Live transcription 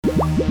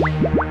Ray!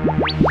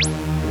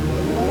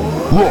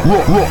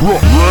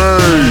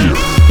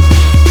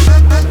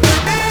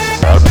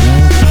 Happy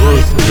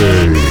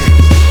birthday!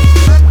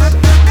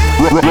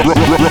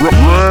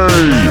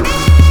 Ray!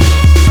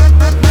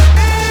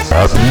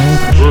 Happy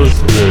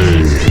birthday!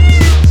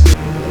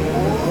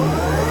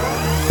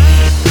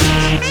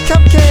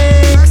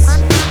 Cupcakes!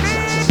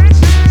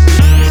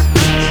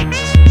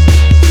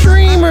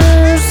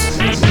 Dreamers!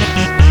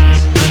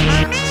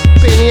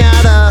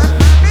 Pinata!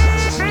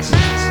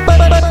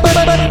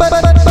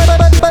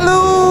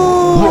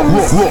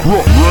 Balloons!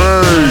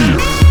 Ray!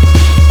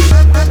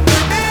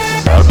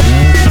 Happy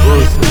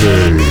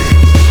birthday!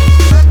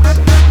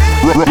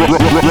 Ray!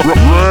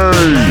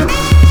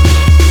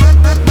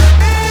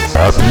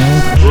 Happy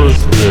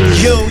birthday!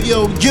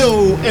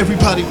 Yo,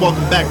 everybody,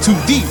 welcome back to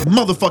the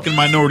motherfucking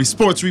Minority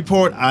Sports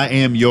Report. I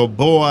am your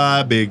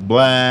boy, Big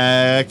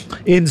Black.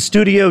 In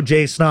studio,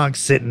 Jay Snog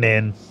sitting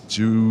in,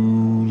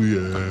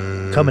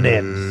 Julian. coming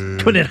in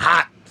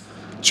hot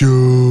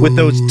Julian. with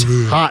those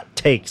hot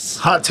takes.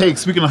 Hot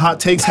takes. Speaking of hot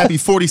takes, happy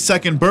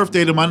 42nd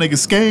birthday to my nigga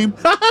Skame.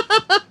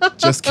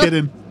 Just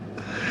kidding.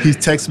 He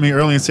texted me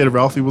earlier and said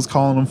Ralphie was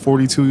calling him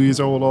 42 years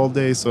old all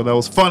day, so that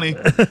was funny.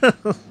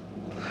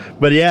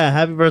 But yeah,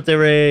 happy birthday,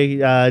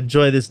 Ray.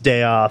 Enjoy this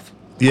day off.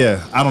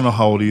 Yeah, I don't know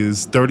how old he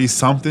is.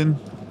 30-something?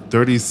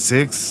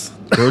 36?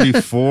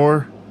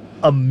 34?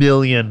 A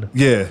million.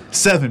 Yeah,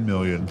 7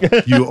 million.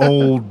 You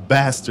old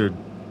bastard.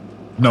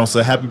 No,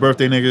 so happy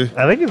birthday, nigga.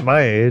 I think it's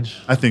my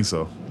age. I think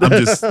so.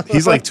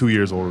 He's like 2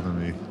 years older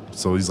than me,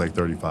 so he's like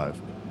 35.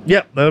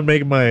 Yep, that would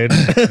make it my age.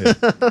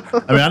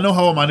 I mean, I know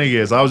how old my nigga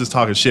is. I was just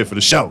talking shit for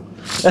the show.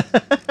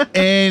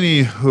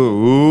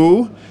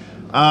 Anywho,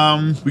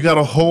 we got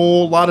a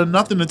whole lot of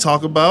nothing to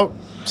talk about.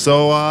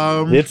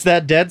 So, It's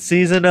that dead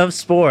season of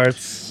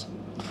sports.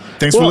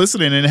 thanks for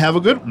listening and have a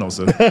good... No,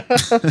 sir.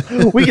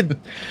 We could...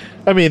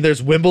 I mean,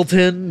 there's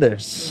Wimbledon.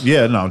 There's...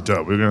 Yeah, no,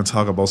 duh. We're going to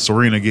talk about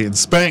Serena getting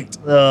spanked.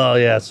 Oh,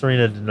 yeah,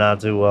 Serena did not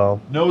do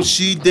well. No,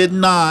 she did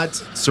not.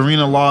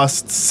 Serena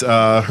lost.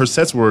 Her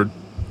sets were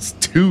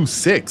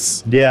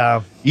 2-6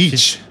 Yeah.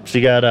 each.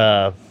 She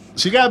got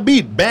She got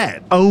beat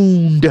bad.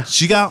 owned.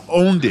 She got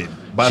owned it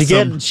by She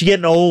some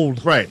getting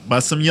old. right by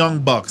some young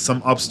buck,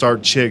 some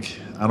upstart chick.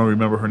 I don't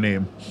remember her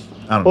name.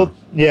 I don't Well, know.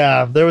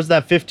 yeah, there was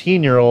that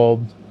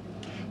 15-year-old.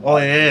 Oh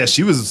yeah,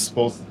 she was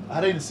supposed.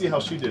 I didn't see how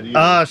she did.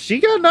 Either. She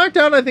got knocked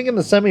out, I think, in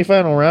the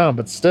semifinal round,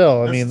 but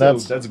still,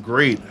 that's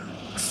great.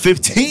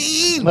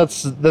 15.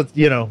 that's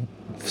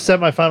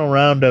semifinal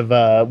round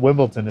of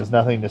Wimbledon is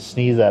nothing to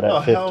sneeze at Oh,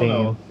 15. hell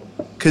no.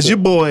 Cause your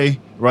boy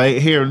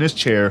right here in this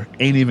chair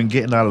ain't even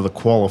getting out of the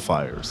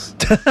qualifiers.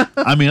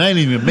 I mean, I ain't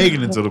even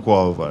making it to the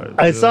qualifiers.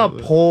 I saw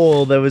a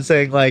poll that was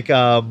saying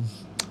of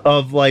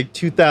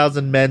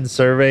 2,000 men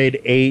surveyed,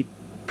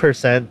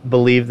 8%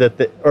 believe that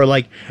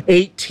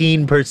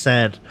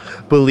 18%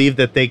 believe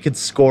that they could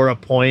score a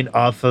point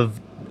off of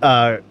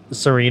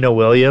Serena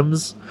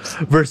Williams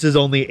versus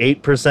only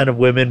 8% of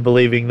women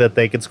believing that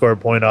they could score a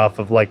point off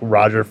of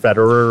Roger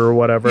Federer or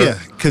whatever. Yeah,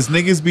 cause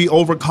niggas be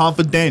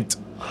overconfident.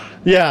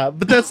 Yeah,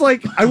 but that's I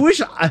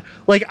wish I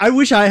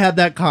had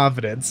that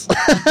confidence.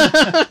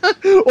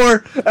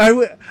 Or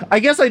I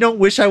guess I don't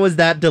wish I was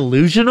that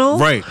delusional.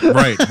 Right.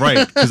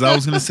 Because I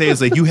was gonna say it's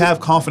you have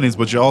confidence,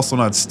 but you're also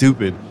not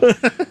stupid.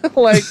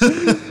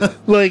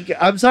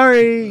 I'm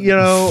sorry,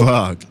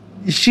 Fuck.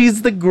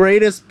 she's the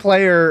greatest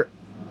player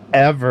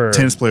ever.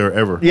 Tennis player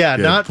ever. Yeah,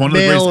 not one of the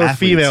male or greatest athletes.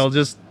 female,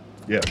 just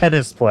Yeah.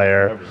 tennis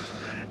player.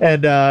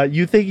 And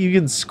you think you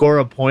can score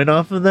a point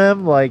off of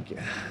them?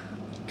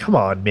 Come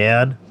on,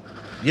 man.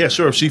 Yeah,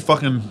 sure. If she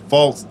fucking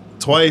falls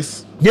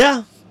twice,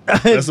 Yeah.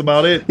 that's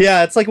about it.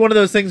 Yeah, it's one of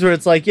those things where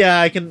it's I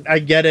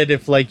get it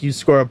if you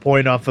score a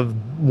point off of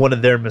one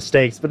of their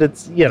mistakes, but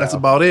it's That's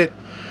about it,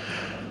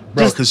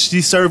 bro. Just- Because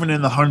she's serving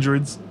in the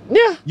hundreds.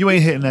 yeah. You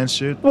ain't hitting that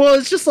shit. Well,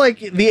 it's just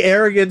the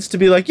arrogance to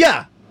be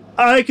yeah,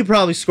 I could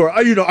probably score.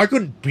 I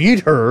couldn't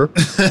beat her,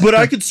 but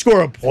I could score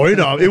a point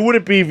off. It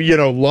wouldn't be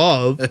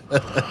love.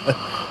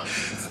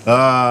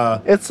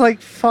 It's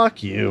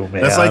fuck you,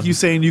 man. That's like you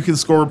saying you can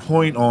score a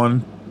point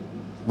on,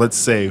 let's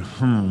say,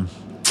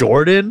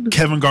 Jordan.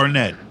 Kevin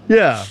Garnett.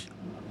 Yeah.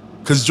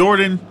 Because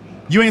Jordan,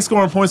 you ain't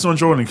scoring points on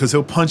Jordan because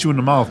he'll punch you in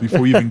the mouth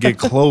before you even get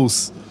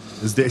close,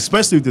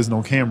 especially if there's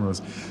no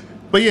cameras.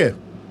 But yeah,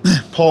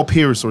 Paul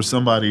Pierce or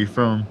somebody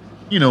from,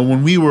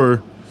 when we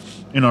were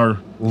in our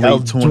late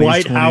 20s.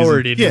 Dwight 20s,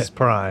 Howard in his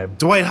prime.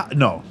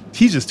 No,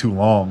 he's just too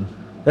long.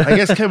 I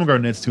guess Kevin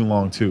Garnett's too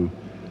long too.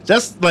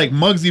 That's like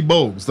Muggsy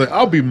Bogues.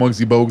 I'll be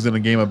Muggsy Bogues in a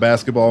game of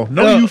basketball.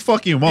 No, you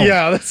fucking won't.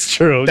 Yeah, that's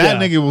true. That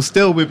nigga will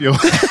still whip your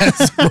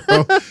ass,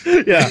 bro.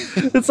 Yeah,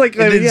 it's And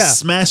then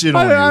smash it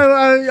on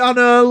you. on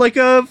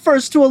a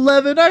first to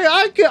 11,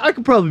 I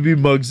could probably be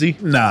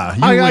Muggsy. Nah,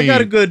 I got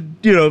a good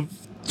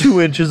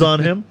 2 inches on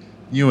him.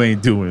 You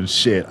ain't doing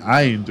shit.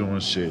 I ain't doing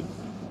shit.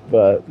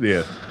 But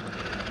Yeah.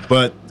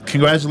 But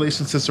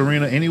congratulations to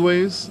Serena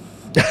anyways.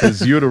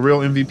 Because you're the real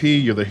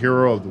MVP. You're the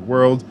hero of the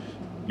world.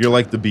 You're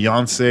like the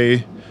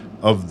Beyonce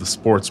of the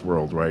sports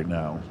world right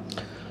now.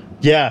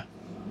 yeah,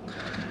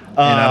 And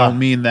I don't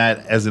mean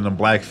that as in a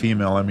black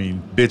female. I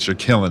mean, bitch, you're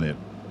killing it.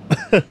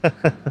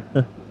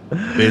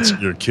 Bitch,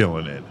 you're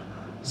killing it.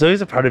 So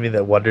there's a part of me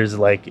that wonders,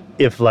 like,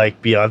 if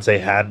like Beyonce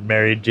hadn't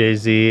married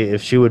Jay-Z,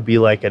 if she would be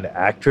like an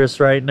actress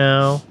right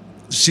now.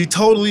 She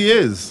totally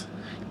is.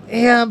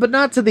 Yeah, but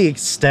not to the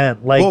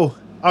extent. Like, Well,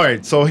 all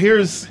right. So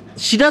here's.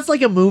 she does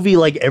like a movie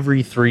like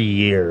every 3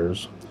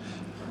 years.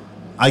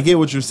 I get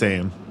what you're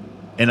saying,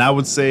 and I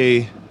would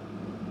say,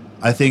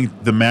 I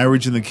think the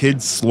marriage and the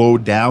kids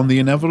slowed down the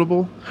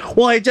inevitable.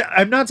 Well,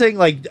 I'm not saying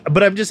like,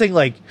 but I'm just saying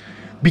like,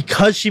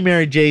 because she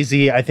married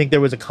Jay-Z, I think there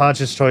was a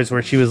conscious choice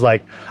where she was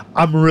like,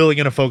 I'm really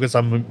going to focus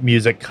on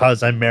music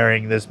because I'm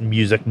marrying this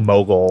music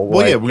mogul.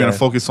 Well, yeah, Like, we're gonna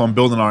focus on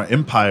building our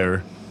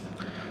empire.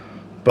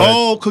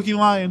 But- Cookie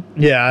Lion.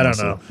 Yeah, I don't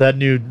know. That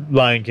new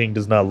Lion King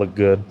does not look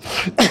good.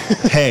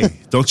 Hey,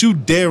 don't you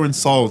dare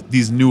insult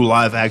these new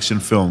live action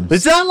films.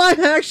 It's not live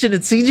action.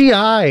 It's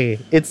CGI.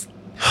 It's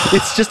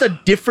just a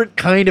different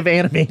kind of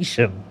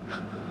animation.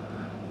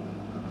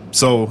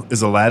 So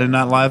is Aladdin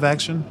not live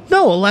action?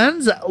 No,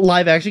 Aladdin's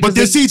live action. But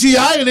 'cause there's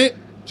CGI in it.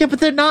 yeah, but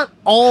they're not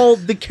all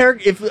the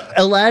character. If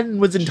Aladdin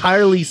was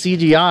entirely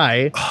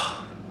CGI,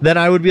 then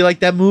I would be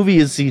like, that movie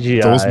is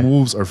CGI. Those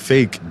moves are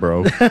fake,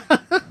 bro.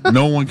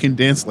 No one can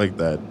dance like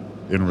that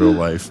in real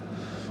life.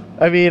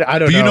 I mean, I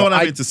don't But know. you know what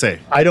I meant to say.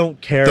 I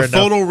don't care The enough.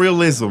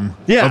 photorealism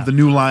Yeah. of the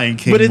new Lion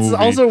King But it's movie.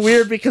 also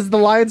weird because the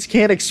lions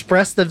can't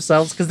express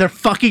themselves because they're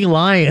fucking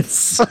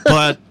lions.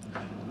 but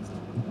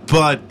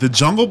the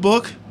Jungle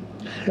Book,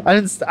 I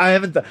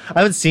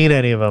haven't seen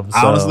any of them.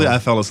 So. honestly, I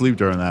fell asleep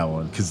during that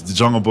one because the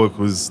Jungle Book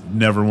was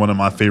never one of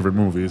my favorite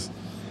movies.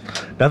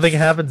 Nothing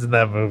happens in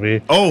that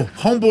movie. Oh,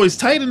 Homeboy's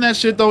tight in that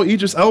shit though.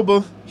 Idris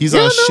Elba, he's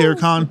Yeah, no. Shere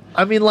Khan.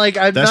 I mean, like,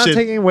 I'm That not shit-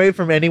 taking away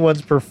from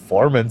anyone's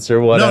performance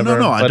or whatever.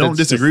 No. I but don't it's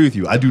disagree with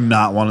you. I do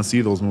not want to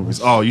see those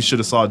movies. Oh, you should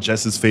have saw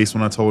Jess's face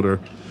when I told her.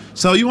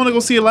 So you want to go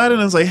see Aladdin?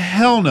 And I was like,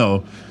 hell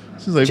no.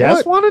 She's like, Jess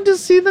what? wanted to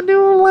see the new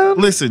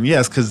Aladdin. Listen,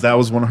 yes, because that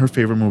was one of her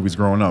favorite movies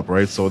growing up,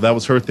 right? So that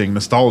was her thing,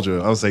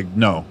 nostalgia. I was like,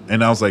 no.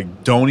 And I was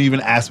like, don't even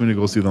ask me to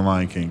go see The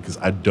Lion King because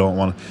I don't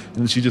want to.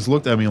 And she just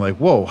looked at me like,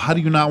 whoa, how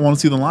do you not want to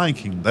see The Lion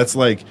King? That's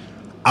like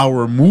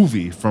our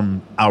movie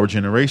from our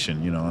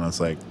generation, you know? And I was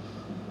like,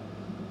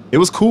 it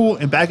was cool.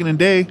 And back in the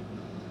day,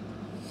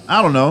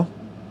 I don't know.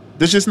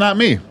 That's just not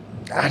me.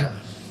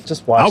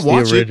 Just watch I'll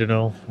watch the it.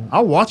 original.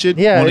 I'll watch it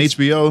Yeah, on it's-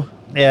 HBO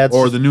Yeah, it's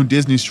or the new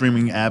Disney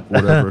streaming app,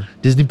 whatever.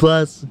 Disney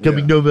Plus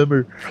coming Yeah.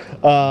 November.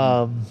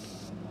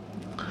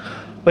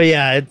 But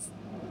yeah, it's.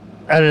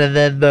 I don't know.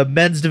 Then the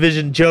men's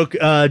division,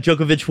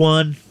 Djokovic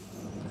won.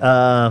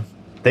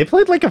 They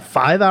played like a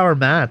 5-hour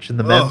match in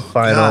the men's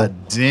final. God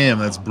damn,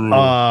 that's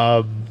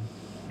brutal.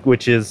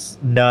 Which is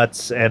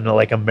nuts and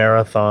like a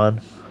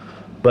marathon.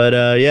 But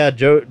yeah,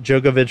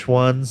 Djokovic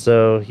won,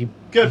 so he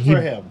Good he-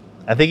 for him.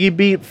 I think he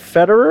beat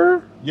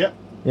Federer. Yep.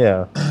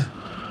 Yeah,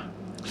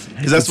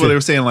 Because that's what they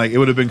were saying. Like, it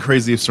would have been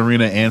crazy if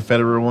Serena and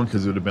Federer won,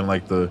 because it would have been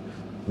like the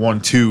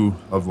 1-2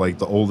 of like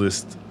the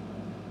oldest.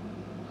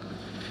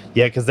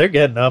 yeah, because they're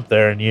getting up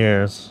there in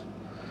years.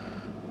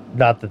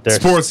 Not that they're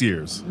Sports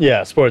years.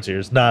 Yeah, sports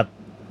years. Not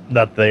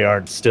that they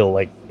aren't still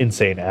like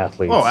insane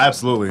athletes. Oh,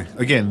 absolutely.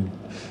 Again,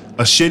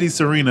 a shitty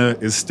Serena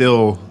is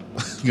still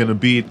gonna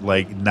beat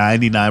like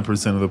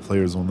 99% of the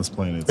players on this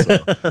planet. So.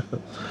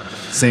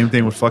 Same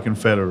thing with fucking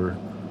Federer.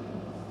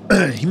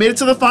 He made it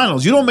to the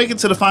finals. You don't make it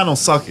to the finals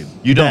sucking.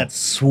 You don't. That's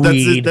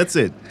sweet. That's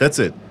it. That's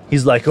it.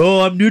 He's like,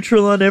 oh, I'm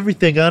neutral on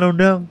everything. I don't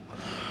know.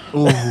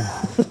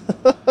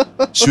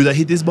 Should I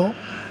hit this ball?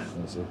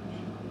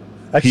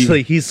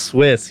 Actually, he's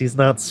Swiss. He's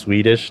not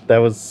Swedish. That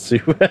was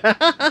super.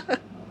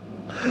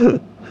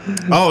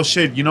 Oh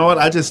shit! You know what?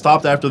 I just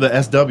stopped after the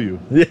SW.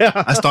 Yeah.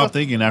 I stopped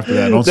thinking after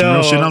that on some No.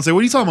 real shit. And I was like, "What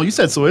are you talking about? You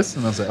said Swiss."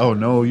 And I was like, "Oh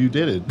no, you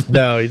did it."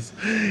 No,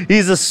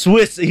 he's a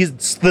Swiss.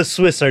 He's the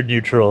Swiss are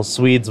neutral.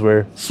 Swedes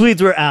were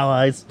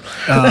allies.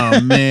 Oh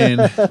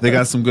man, they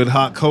got some good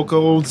hot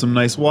cocoa, some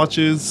nice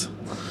watches,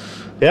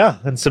 Yeah,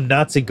 and some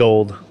Nazi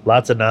gold.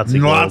 Lots of Nazi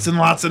gold. lots and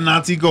lots of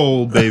Nazi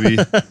gold, baby.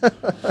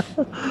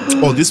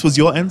 Oh, this was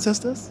your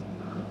ancestors?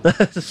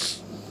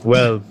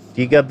 Well,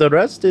 he got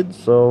arrested,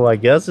 so I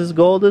guess his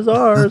gold is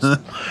ours.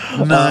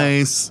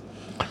 Nice.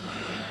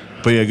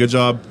 But yeah, good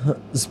job.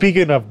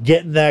 Speaking of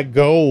getting that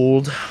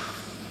gold,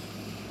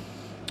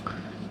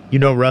 you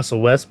know Russell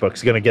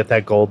Westbrook's gonna get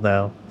that gold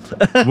now.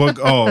 What?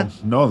 Oh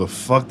no, the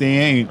fuck they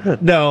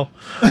ain't. No,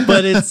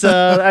 but it's.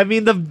 I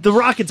mean, the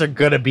Rockets are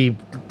gonna be.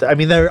 I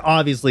mean, they're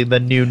obviously the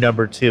new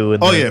number 2.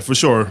 In Oh the, yeah, for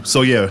sure.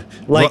 So yeah,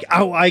 like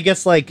I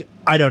guess like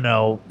I don't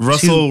know.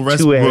 Russell 2A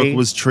Westbrook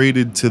was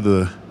traded to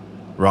the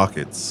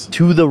Rockets.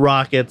 to the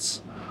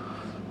Rockets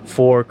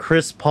for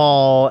Chris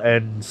Paul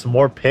and some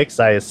more picks,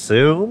 I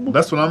assume.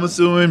 That's what I'm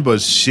assuming. But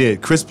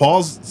shit, Chris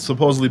Paul's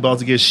supposedly about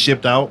to get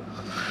shipped out.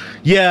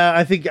 Yeah,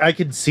 I think I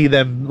could see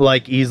them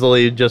like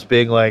easily just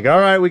being like, "All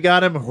right, we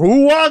got him.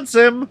 Who wants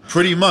him?"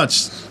 Pretty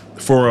much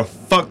for a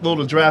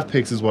fuckload of draft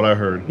picks is what I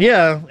heard.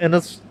 Yeah, and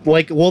it's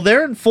like, well,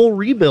 they're in full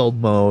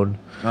rebuild mode.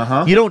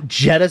 Uh-huh. You don't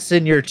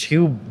jettison your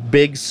 2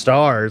 big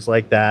stars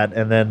like that,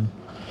 and then,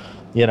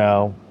 you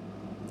know,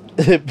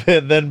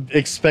 and then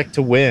expect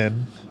to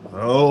win.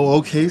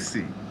 Oh,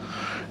 OKC.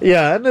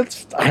 Yeah,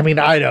 and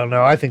I don't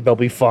know. I think they'll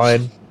be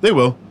fine. They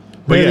will.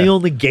 But They're yeah. the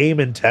only game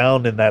in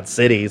town in that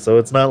city, so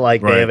it's not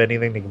like Right. they have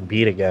anything to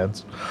compete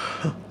against.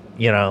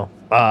 You know,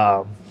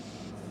 But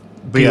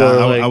people yeah, are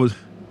I like- was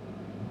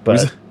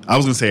but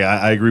gonna say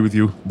I agree with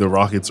you. The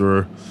Rockets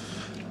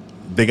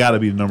they got to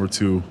be number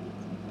 2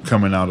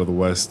 coming out of the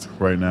West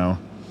right now.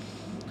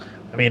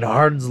 I mean,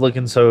 Harden's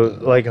looking so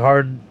like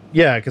Harden.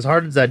 Yeah, because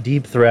Harden's that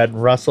deep threat,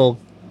 and Russell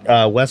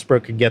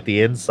Westbrook can get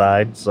the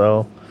inside,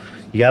 so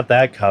you got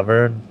that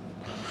covered.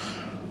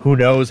 Who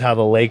knows how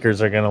the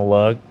Lakers are gonna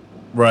look?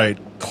 Right.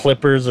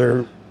 Clippers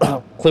are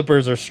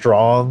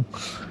strong,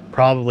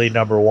 probably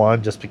number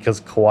 1, just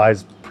because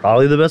Kawhi's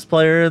probably the best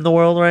player in the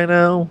world right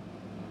now.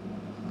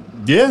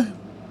 Yeah.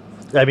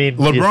 I mean,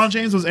 LeBron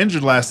James was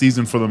injured last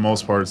season for the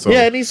most part. So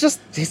yeah, and he's just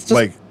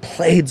like-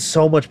 played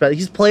so much better.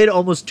 He's played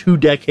almost 2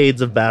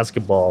 decades of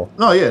basketball.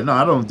 No, yeah, no,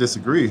 I don't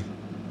disagree.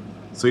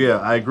 So yeah,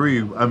 I agree.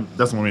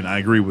 That's what I mean. I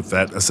agree with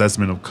that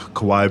assessment of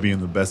Kawhi being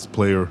the best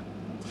player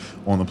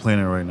on the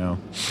planet right now.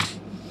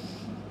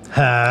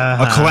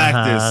 A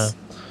Galactus.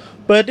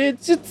 But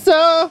it's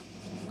I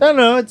don't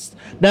know, it's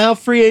now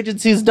free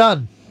agency's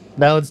done.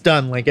 Now it's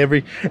done. Like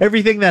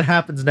everything that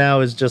happens now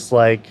is just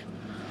like,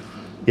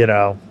 you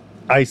know,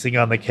 icing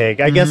on the cake.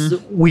 I guess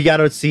we got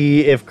to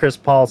see if Chris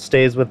Paul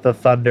stays with the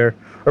Thunder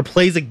or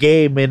plays a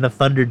game in the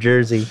Thunder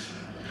jersey.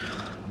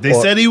 They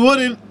Or- said he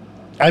wouldn't.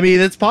 I mean,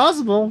 it's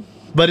possible,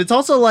 but it's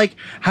also like,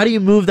 how do you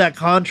move that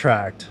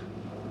contract?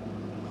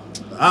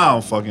 I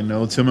don't fucking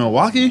know. To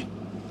Milwaukee?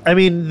 I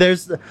mean,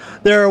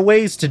 there are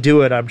ways to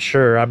do it, I'm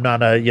sure. I'm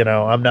not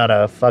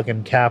a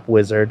fucking cap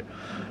wizard.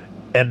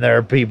 And there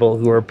are people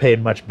who are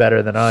paid much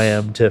better than I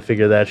am to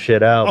figure that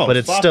shit out. Oh, but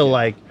it's fuck still yeah.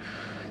 like,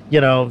 you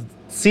know,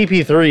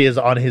 CP3 is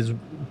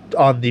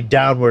on the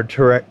downward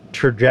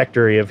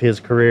trajectory of his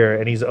career,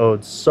 and he's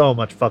owed so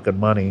much fucking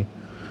money.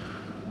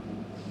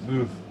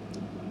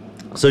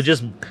 So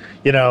just,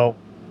 you know,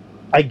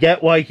 I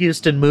get why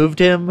Houston moved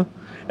him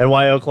and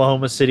why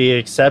Oklahoma City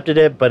accepted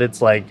it, but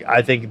it's like,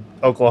 I think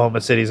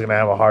Oklahoma City's going to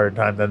have a harder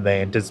time than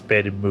they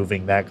anticipated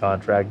moving that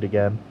contract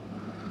again.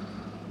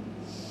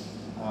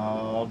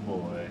 Oh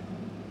boy.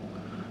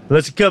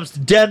 Unless it comes to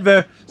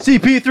Denver.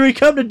 CP3,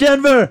 come to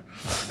Denver!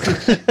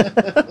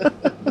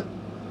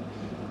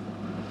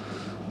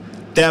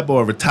 That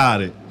boy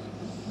retarded.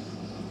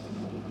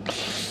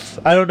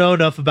 I don't know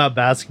enough about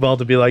basketball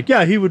to be like,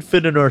 yeah, he would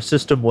fit in our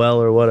system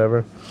well or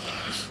whatever.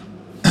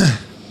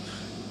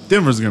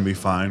 Denver's gonna be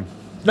fine.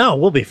 No,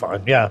 we'll be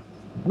fine. Yeah.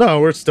 No,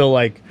 we're still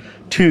like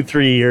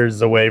 2-3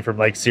 years away from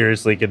like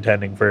seriously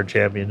contending for a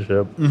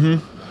championship.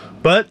 Mm-hmm.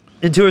 But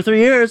in 2 or 3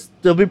 years,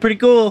 they'll be pretty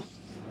cool.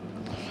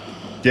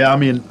 Yeah, I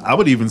mean, I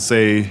would even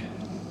say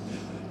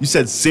you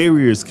said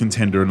serious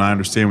contender, and I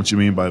understand what you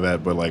mean by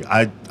that, but like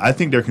I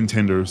think they're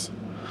contenders.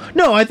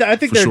 No, I think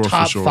For they're sure, for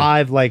top sure.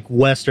 5 like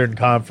Western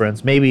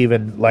Conference, maybe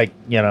even like,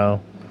 you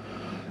know.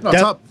 No,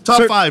 That- top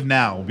cer- 5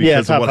 now because Yeah,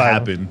 of top what 5.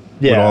 happened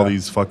with Yeah. all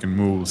these fucking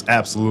moves.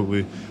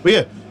 Absolutely. But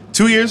yeah,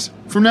 2 years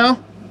from now,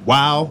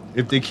 wow,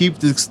 if they keep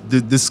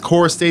this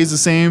core stays the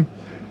same,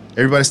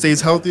 everybody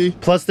stays healthy.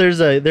 Plus, there's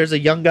a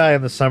young guy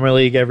in the summer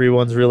league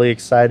everyone's really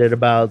excited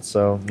about.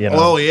 So you know,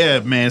 Oh yeah,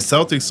 man,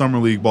 Celtics Summer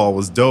League ball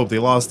was dope. They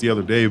lost the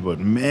other day, but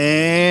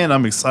man,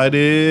 I'm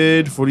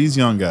excited for these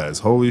young guys.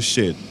 Holy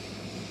shit.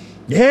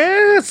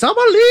 yeah, summer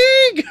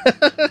league.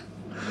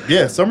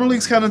 Yeah, Summer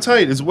League's kind of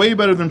tight. It's way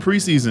better than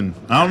preseason.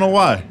 I don't know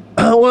why.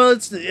 Well,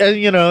 it's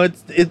you know,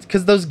 it's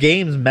because those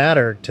games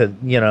matter to,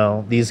 you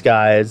know, these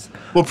guys.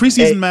 Well,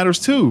 preseason Hey. matters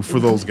too for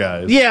those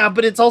guys. Yeah,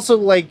 but it's also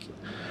like,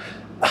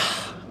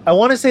 I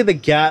want to say the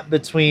gap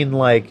between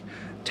like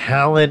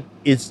talent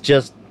is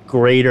just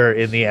greater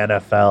in the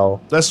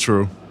NFL. That's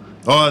true.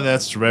 Oh,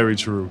 that's very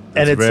true.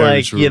 That's And it's very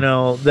like, true. you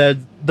know,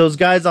 those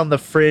guys on the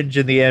fringe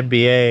in the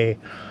NBA,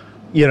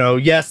 you know,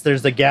 yes,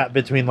 there's the gap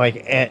between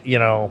like, you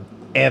know,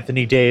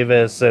 Anthony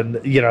Davis and,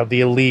 you know,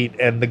 the elite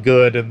and the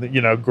good and, the, you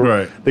know,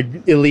 Right. the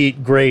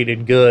elite, great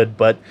and good.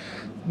 But,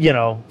 you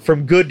know,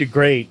 from good to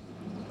great,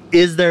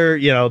 is there,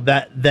 you know,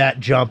 that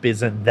jump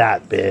isn't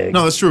that big.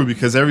 No, that's true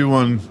because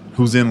everyone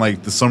who's in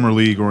like the Summer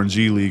League or in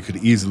G League could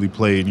easily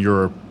play in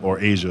Europe or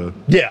Asia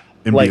Yeah.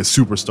 and like, be a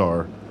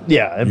superstar.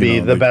 yeah, and you be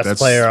know, the like, best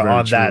that's player very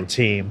on true. that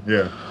team.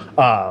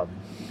 Yeah.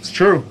 It's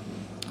true.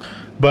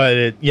 But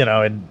it, you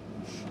know, in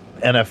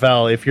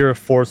NFL, if you're a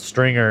fourth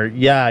stringer,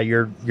 yeah,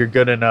 you're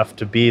good enough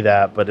to be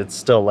that, but it's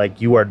still like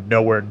you are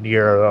nowhere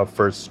near a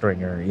first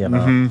stringer, you know.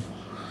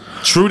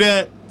 Mm-hmm. True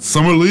that.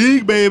 Summer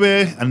League,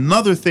 baby.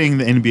 Another thing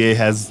the NBA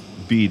has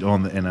beat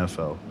on the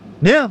NFL.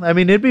 Yeah, I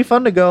mean, it'd be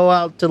fun to go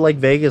out to like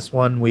Vegas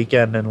one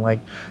weekend and like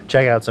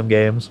check out some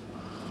games.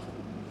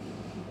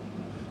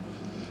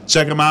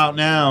 Check them out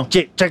now.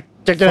 Check it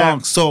Funk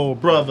out. Soul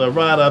Brother,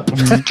 right up. No,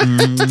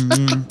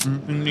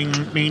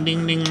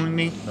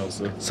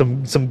 sir.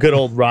 Some good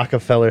old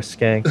Rockefeller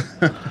skank.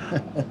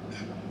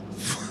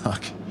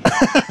 Fuck.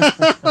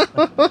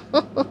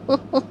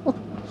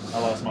 I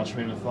lost my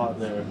train of thought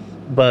there.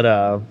 But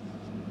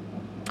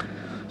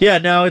Yeah,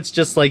 now it's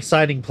just like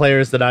signing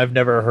players that I've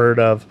never heard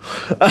of.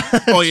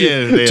 Oh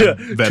yeah, they have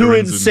to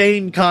veterans and-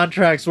 insane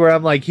contracts where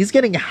I'm like, he's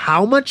getting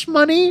how much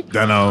money?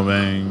 I know,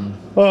 man.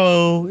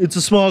 Oh, it's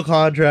a small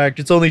contract.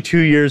 It's only 2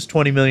 years,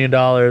 $20 million.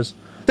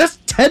 That's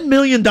 $10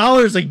 million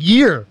a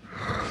year.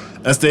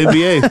 That's the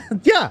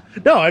NBA. Yeah.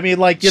 No, I mean,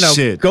 like,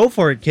 Shit. go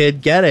for it,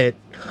 kid. Get it.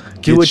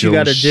 Do what you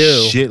got to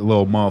do. Shit,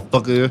 little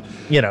motherfucker.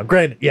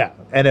 Granted, yeah.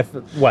 And if,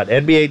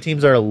 NBA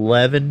teams are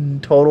 11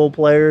 total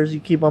players you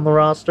keep on the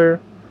roster?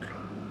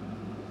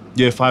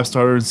 Yeah, 5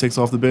 starter and 6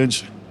 off the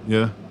bench.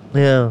 Yeah.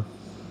 Yeah.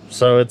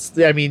 So it's,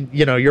 I mean,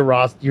 your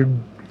roster,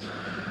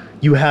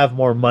 you have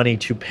more money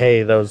to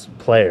pay those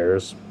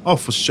players. Oh,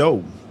 for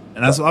sure.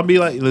 And that's what I'll be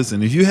like,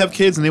 listen, if you have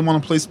kids and they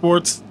want to play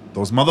sports,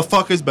 those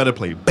motherfuckers better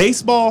play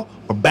baseball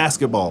or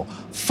basketball.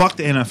 Fuck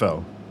the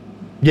NFL.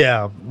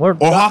 Yeah. Or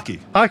hockey.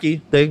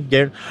 Hockey.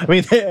 Everything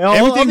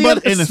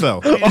but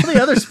NFL. All the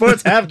other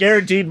sports have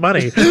guaranteed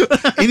money.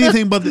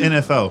 Anything but the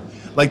NFL.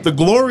 Like, the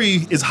glory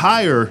is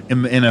higher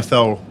in the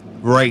NFL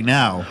right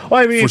now.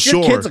 Well, I mean, for if sure.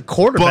 your kid's a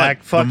quarterback,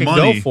 But the fucking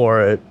money- go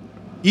for it.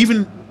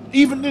 Even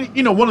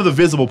one of the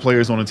visible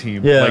players on a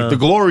team. Yeah. Like, the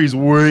glory is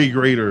way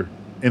greater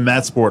in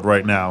that sport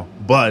right now.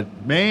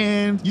 But,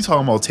 man, you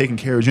talking about taking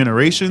care of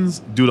generations,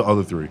 do the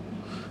other 3.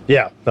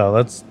 Yeah. No,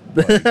 that's...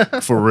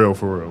 For real.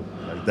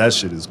 Like, that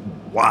shit is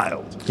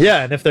wild.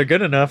 Yeah, and if they're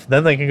good enough,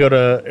 then they can go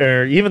to,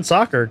 or even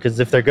soccer, because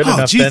if they're good Oh,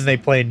 enough, jeez. then they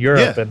play in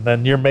Europe, Yeah. and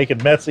then you're making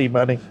Messi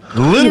money.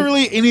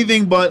 Literally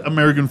anything but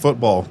American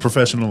football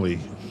professionally.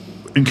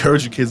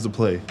 Encourage your kids to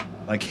play.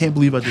 I can't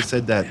believe I just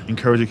said that.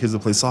 Encourage your kids to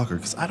play soccer,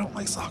 because I don't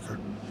like soccer.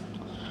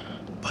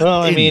 But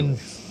Well, I mean, anyway.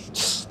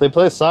 they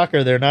play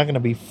soccer, they're not going to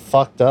be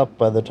fucked up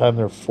by the time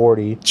they're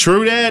 40.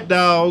 True that,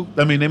 dog.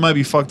 I mean, they might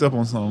be fucked up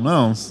on something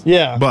else.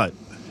 Yeah. But,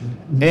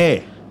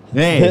 hey.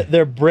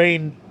 Their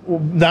brain,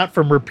 not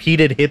from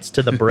repeated hits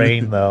to the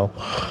brain, though.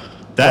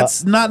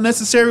 That's not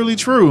necessarily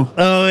true.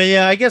 Oh,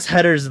 yeah, I guess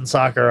headers in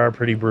soccer are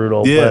pretty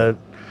brutal, Yeah. but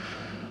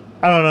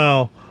I don't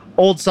know.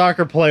 Old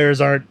soccer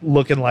players aren't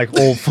looking like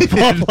old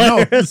football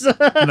No. players.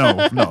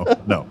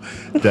 No.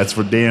 That's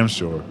for damn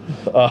sure.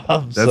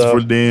 That's so,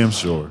 for damn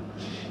sure.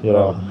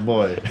 Oh,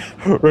 boy.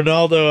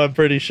 Ronaldo, I'm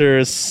pretty sure,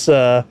 is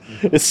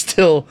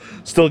still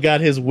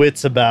got his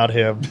wits about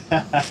him.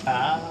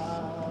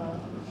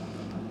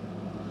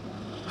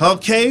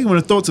 Okay, I'm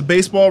going to throw it to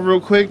baseball real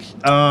quick.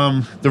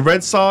 The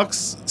Red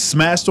Sox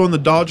smashed on the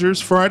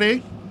Dodgers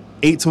Friday,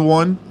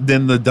 8-1.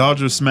 Then the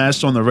Dodgers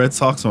smashed on the Red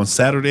Sox on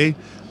Saturday,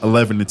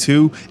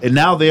 11-2. And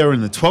now they are in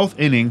the 12th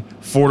inning,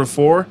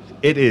 4-4.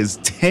 It is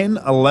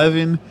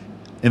 10-11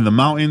 in the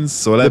mountains,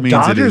 so that The means it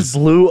Dodgers is.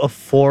 blew a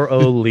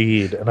 4-0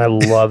 lead, and I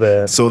love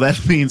it. So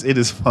that means it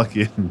is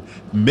fucking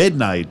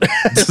midnight.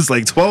 It's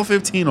like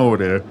 12:15 over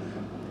there.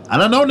 I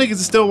don't know, niggas are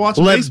still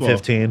watching baseball.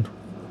 11:15.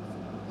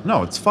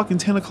 No, it's fucking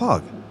 10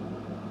 o'clock.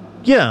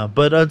 Yeah,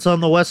 but it's on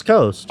the West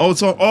Coast.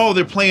 Oh,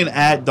 they're playing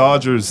at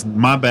Dodgers.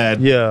 My bad.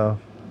 Yeah.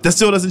 That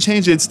still doesn't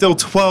change it. It's still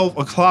 12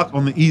 o'clock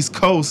on the East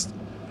Coast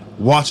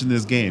watching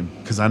this game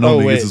because I know Oh,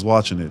 niggas wait. is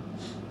watching it.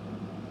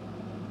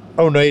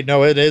 Oh,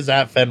 no, it is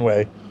at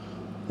Fenway.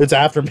 It's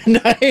after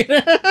midnight.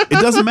 It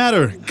doesn't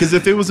matter because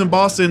if it was in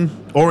Boston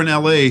or in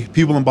LA,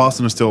 people in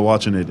Boston are still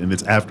watching it and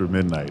it's after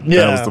midnight.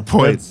 Yeah, that was the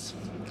point. that's-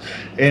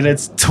 And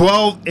it's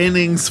 12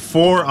 innings,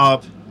 4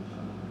 up.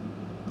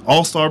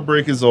 All-Star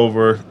break is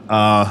over.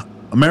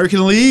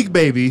 American League,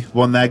 baby,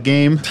 won that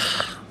game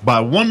by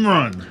 1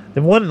 run.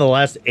 They've won in the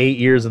last 8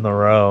 years in a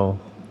row.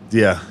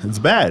 Yeah, it's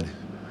bad.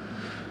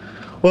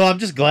 Well, I'm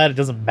just glad it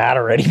doesn't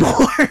matter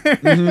anymore.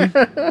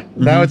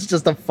 Now it's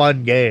just a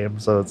fun game,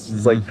 so it's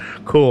just like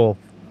cool.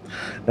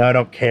 Now I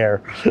don't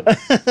care.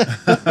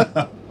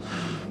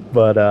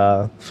 But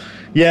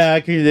yeah,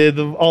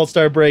 the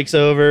All-Star break's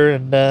over,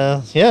 and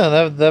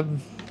yeah, that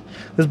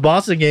this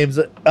Boston game's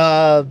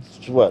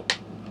what?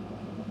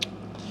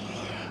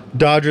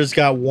 Dodgers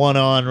got 1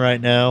 on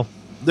right now.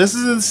 This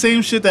is the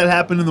same shit that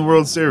happened in the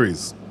World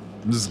Series.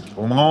 Just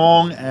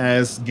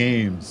long-ass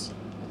games.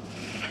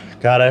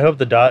 God, I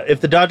hope if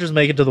the Dodgers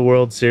make it to the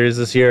World Series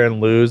this year and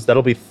lose,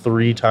 that'll be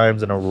 3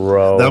 times in a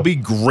row. That'll be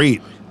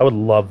great. I would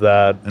love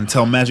that. And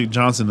tell Magic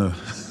Johnson to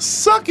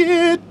suck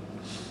it.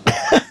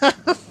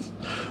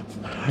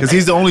 Because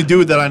he's the only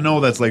dude that I know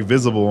that's like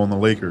visible on the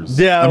Lakers.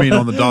 Yeah. I mean,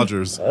 on the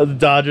Dodgers. The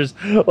Dodgers.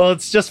 Well,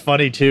 it's just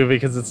funny too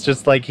because it's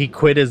just like he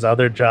quit his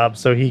other job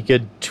so he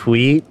could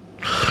tweet.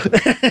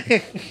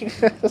 Hey,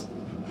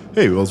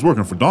 well, I was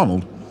working for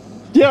Donald.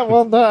 Yeah,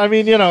 well, no, I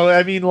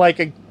mean,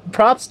 like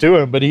props to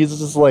him, but he's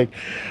just like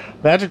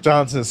Magic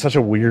Johnson is such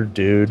a weird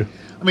dude.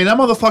 I mean, that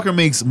motherfucker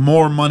makes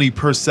more money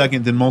per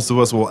second than most of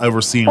us will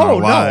ever see in our Oh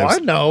no, lives. I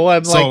know.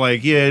 I'm So,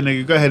 like, yeah,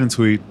 nigga, go ahead and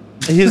tweet.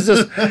 he's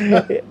just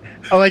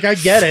like I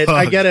get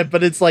it,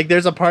 but it's like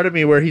there's a part of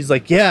me where he's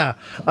like, yeah,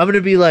 I'm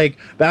gonna be like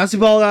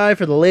basketball guy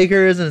for the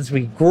Lakers and it's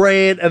gonna be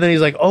great, and then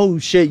he's like, oh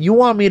shit, you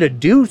want me to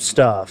do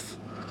stuff?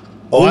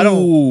 Oh, I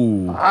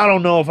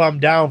don't know if I'm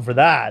down for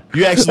that.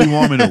 You actually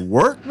want me to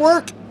work?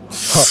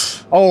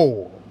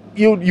 Oh,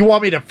 you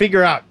want me to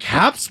figure out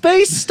cap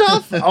space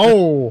stuff?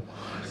 Oh,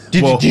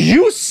 Did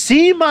you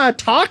see my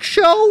talk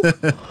show?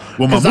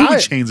 Well, my 'Cause movie I-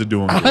 chains are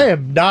doing good. I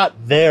am not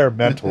there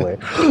mentally.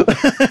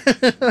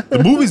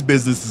 The movies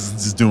business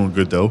is doing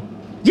good though.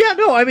 Yeah,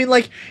 no, I mean,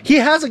 like, he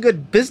has a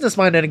good business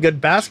mind and a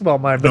good basketball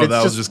mind, but No, it's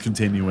that was just just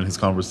continuing his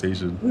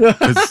conversation.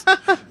 'Cause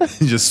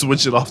you just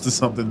switch it off to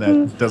something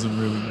that doesn't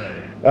really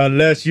matter.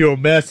 unless you're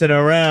messing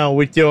around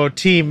with your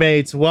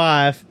teammate's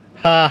wife.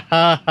 Ha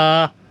ha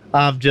ha.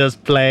 I'm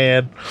just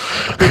playing.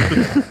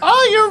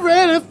 Are you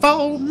ready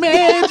for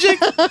magic?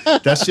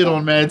 That shit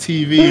on Mad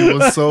TV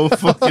was so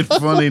fucking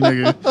funny,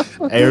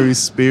 nigga. Aries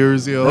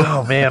Spears, yo.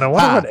 Oh man, I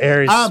wonder what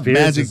Aries I'm Spears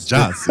Magic is.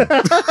 Johnson.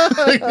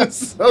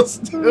 It's so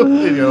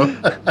stupid, yo.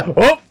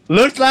 Oh,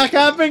 looks like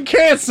I've been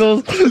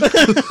canceled.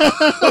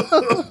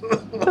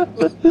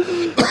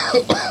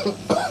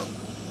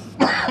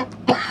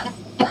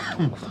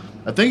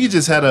 I think he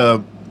just had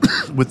a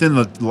within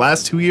the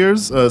last 2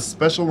 years a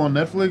special on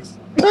Netflix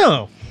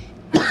Oh,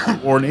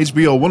 or an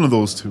HBO, one of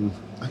those two.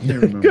 I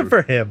can't remember. good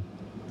for him.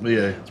 But yeah.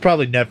 It's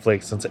probably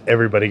Netflix since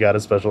everybody got a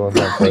special on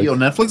Netflix. Yo,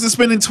 Netflix is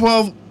spending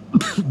 $12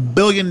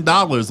 billion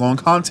on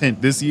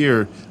content this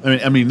year.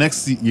 I mean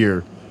next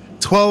year.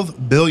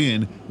 $12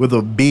 billion with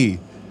a B.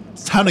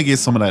 It's time to get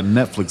some of that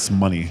Netflix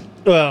money.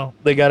 Well,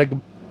 they got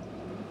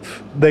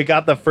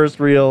the first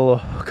real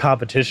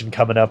competition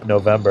coming up in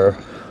November.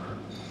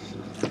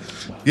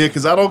 Yeah,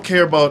 because I don't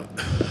care about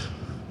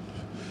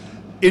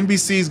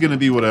NBC is gonna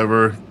be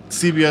whatever.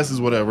 CBS is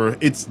whatever.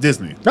 It's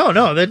Disney. No,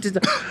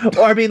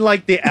 or I mean,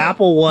 like the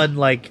Apple one,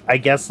 like I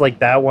guess like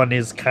that one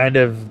is kind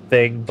of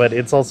thing, but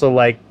it's also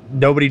like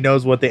nobody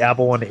knows what the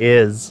Apple one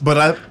is.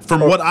 But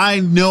from what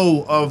I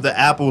know of the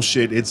Apple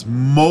shit, it's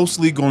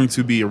mostly going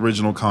to be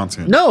original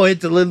content. No,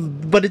 it's a little,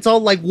 but it's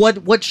all like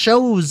what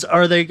shows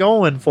are they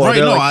going for? Right,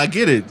 They're no, like, I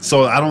get it.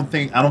 So I don't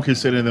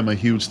consider them a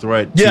huge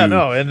threat to yeah,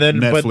 no, and then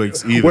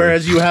Netflix but, either.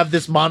 Whereas you have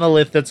this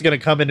monolith that's going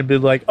to come in and be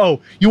like, oh,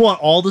 you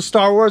want all the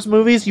Star Wars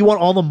movies? You want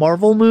all the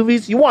Marvel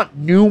movies? You want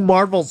new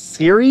Marvel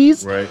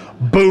series? Right.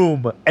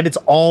 Boom, and it's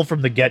all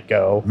from the get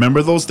go.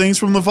 Remember those things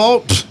from the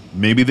vault? Pfft,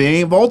 maybe they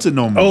ain't vaulted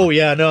no more. Oh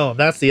yeah, no,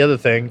 that's the other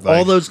thing.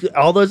 Like-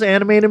 all those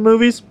animated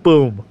movies,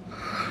 boom.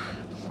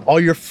 All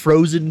your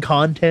Frozen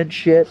content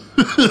shit.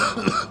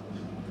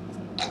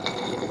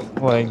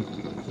 Like,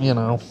 you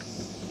know,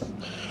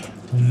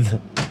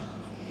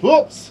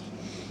 Whoops.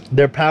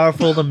 they're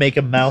powerful to make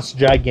a mouse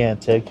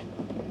gigantic.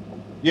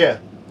 Yeah.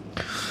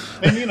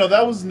 And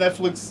that was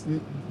Netflix.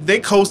 They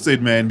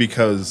coasted, man,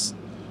 because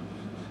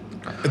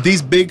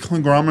these big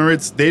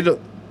conglomerates, they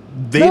don't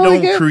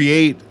get-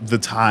 create the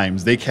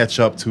times. They catch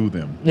up to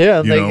them.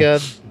 Yeah, you know?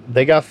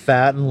 they got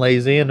fat and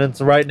lazy, and it's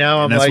right now.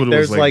 I'm And that's like, what it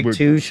was there's like. like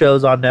 2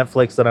 shows on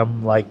Netflix that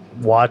I'm like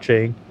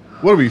watching.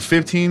 What are we,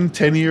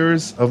 10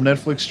 years of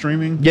Netflix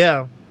streaming?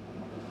 Yeah,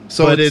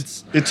 So but it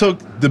took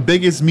the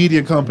biggest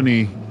media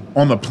company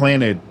on the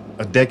planet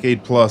a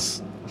decade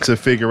plus to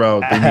figure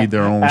out they need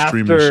their own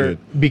streaming after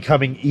shit.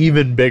 becoming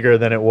even bigger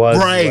than it was.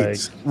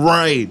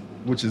 Right.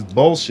 Which is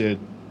bullshit.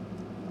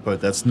 But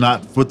that's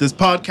not what this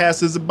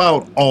podcast is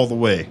about all the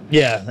way.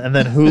 Yeah, and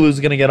then Hulu's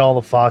gonna get all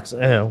the Fox.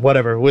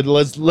 Whatever.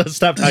 Let's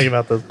stop talking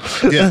about this.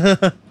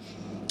 Yeah.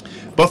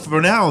 But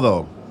for now,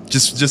 though,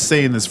 just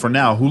saying this for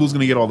now, Hulu's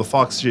gonna get all the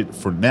Fox shit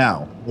for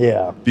now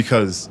Yeah.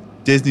 because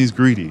Disney's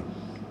greedy.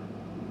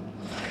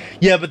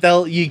 Yeah,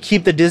 but you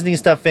keep the Disney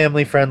stuff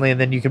family friendly, and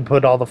then you can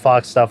put all the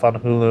Fox stuff on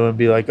Hulu and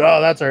be like, oh,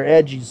 that's our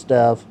edgy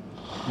stuff.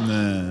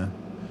 Nah.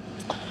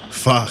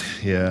 Fuck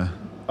yeah.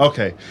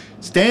 Okay.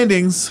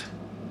 Standings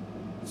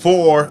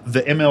for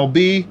the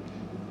MLB.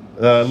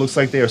 Looks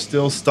like they are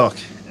still stuck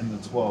in the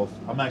 12th.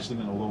 I'm actually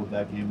going to load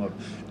that game up.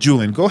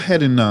 Julian, go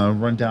ahead and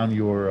run down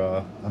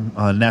your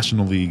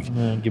National League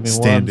Give me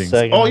standings. 1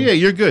 second. Oh yeah,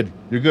 you're good.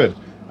 You're good.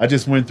 I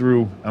just went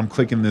through. I'm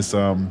clicking this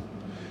game.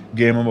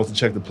 I'm about to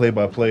check the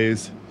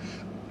play-by-plays.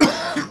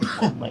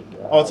 Oh my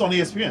god. Oh, it's on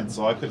ESPN,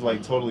 so I could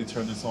like totally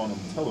turn this on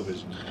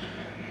television.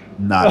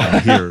 Not in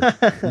here.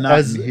 Not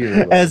as, in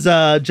here. as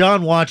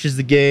John watches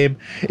the game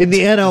in the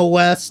NL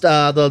West,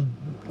 the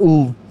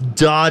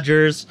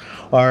Dodgers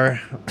are.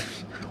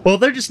 Well,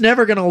 they're just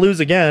never gonna lose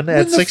again When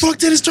at the 6. fuck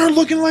did it start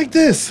looking like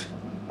this?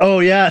 Oh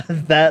yeah,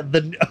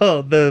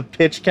 the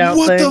pitch count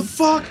What thing. the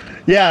fuck?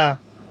 Yeah,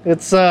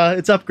 it's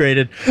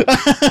upgraded.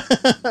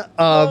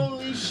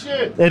 Holy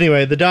shit.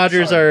 Anyway, the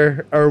Dodgers Sorry.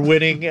 are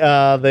winning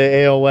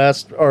the AL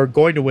West, or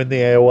going to win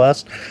the AL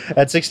West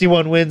at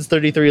 61 wins,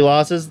 33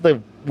 losses.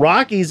 The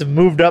Rockies have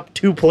moved up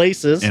 2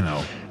 places You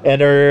know.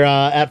 and are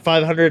at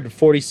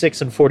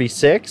 546 and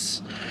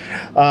 46.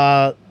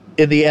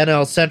 In the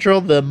NL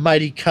Central, the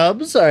mighty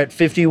Cubs are at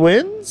 50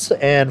 wins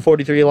and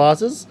 43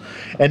 losses.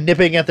 And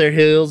nipping at their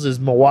heels is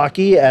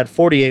Milwaukee at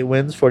 48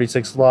 wins,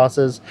 46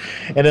 losses.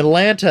 And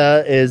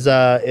Atlanta is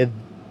in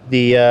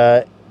the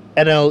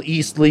NL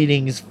East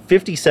leading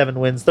 57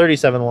 wins,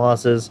 37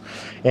 losses.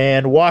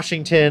 And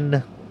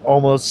Washington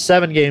almost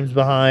 7 games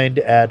behind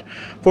at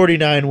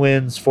 49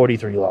 wins,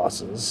 43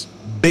 losses.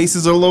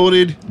 Bases are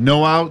loaded,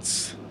 no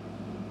outs.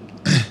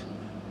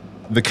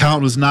 The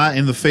count was not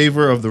in the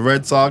favor of the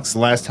Red Sox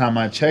last time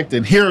I checked.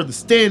 And here are the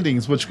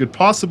standings, which could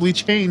possibly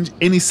change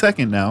any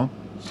second now.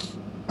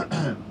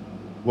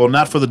 Well,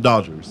 not for the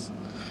Dodgers.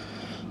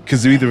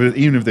 Because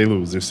even if they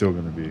lose, they're still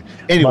going to be.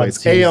 Anyways,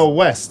 Muncies. AL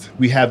West,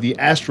 we have the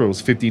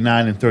Astros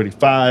 59 and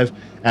 35,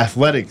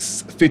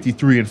 Athletics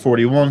 53 and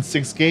 41,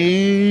 6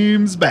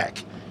 games back.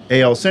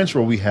 AL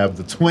Central, we have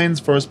the Twins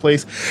first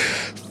place,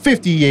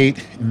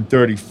 58 and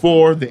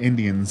 34. The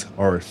Indians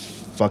are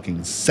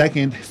fucking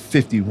second,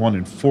 51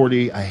 and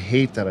 40. I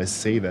hate that I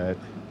say that.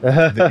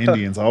 The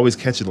Indians, I always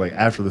catch it like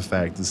after the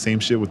fact. The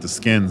same shit with the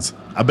Skins.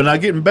 I've been not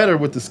getting better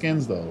with the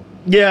Skins though.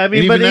 Yeah, I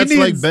mean, And but even that's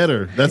Indians, like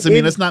better.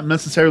 That's not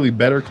necessarily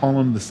better calling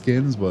them the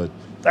Skins, but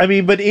I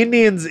mean, but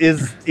Indians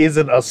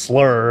isn't a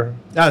slur.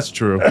 that's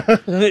true.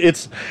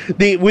 It's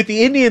with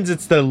the Indians,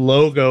 it's the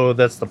logo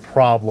that's the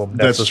problem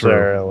That's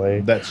necessarily.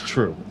 true. That's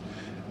true.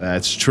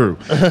 That's true.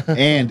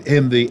 And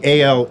in the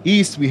AL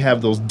East, we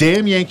have those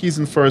damn Yankees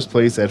in first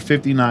place at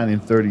 59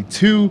 and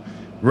 32.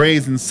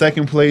 Rays in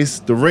second place.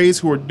 The Rays,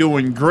 who are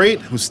doing great,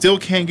 who still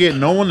can't get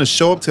no one to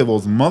show up to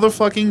those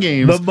motherfucking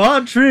games. The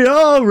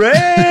Montreal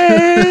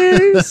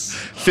Rays.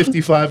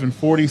 55 and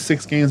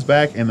 46 games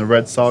back, and the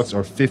Red Sox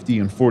are 50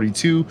 and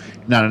 42,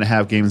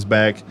 9.5 games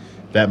back.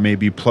 That may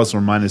be plus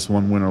or minus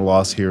one win or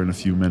loss here in a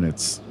few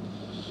minutes.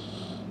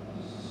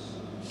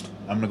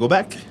 I'm gonna go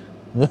back.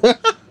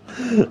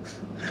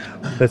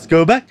 Let's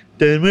go back.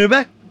 Then we're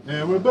back.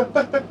 And we're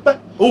back.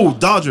 Oh,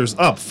 Dodgers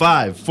up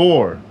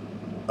 5-4.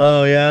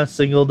 Oh yeah,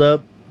 singled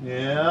up.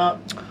 Yeah.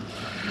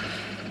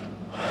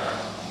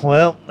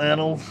 Well,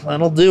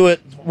 that'll do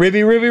it.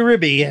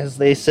 Ribby, as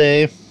they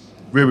say.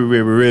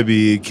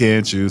 Ribby,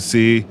 can't you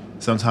see?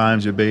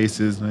 Sometimes your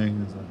bases.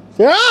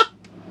 Yeah,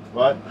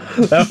 What?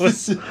 that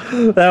was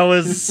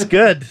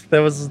good. That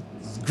was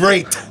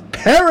Great.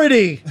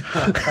 parody.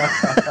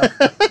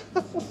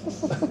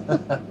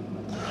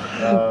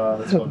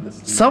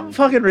 Some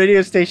fucking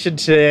radio station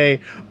today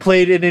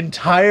played an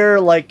entire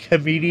like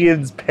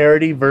comedian's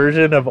parody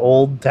version of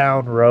Old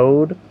Town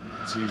Road.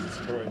 Jesus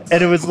Christ.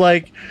 And it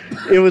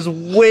was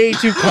way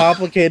too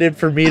complicated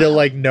for me to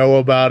like know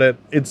about it.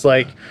 It's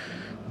like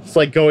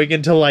going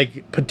into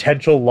like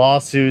potential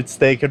lawsuits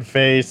they could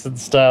face and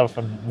stuff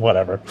and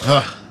whatever.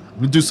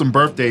 We'll do some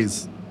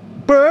birthdays.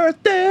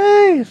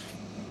 Birthday.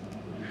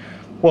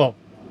 Well,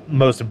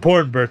 most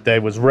important birthday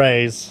was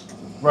Ray's.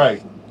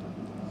 Right.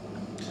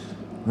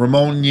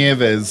 Ramon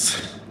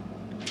Nieves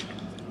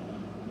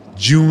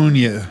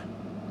Jr.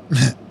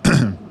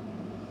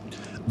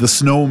 The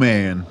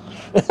Snowman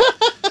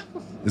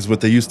is what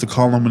they used to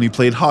call him when he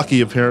played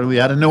hockey, apparently.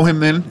 I didn't know him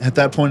then at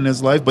that point in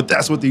his life, but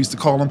that's what they used to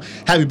call him.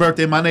 Happy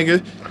birthday, my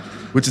nigga,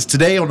 which is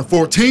today on the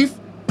 14th.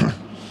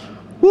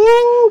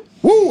 Woo!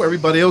 Woo!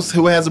 Everybody else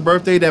who has a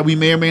birthday that we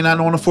may or may not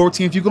know on the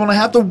 14th, you're going to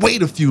have to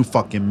wait a few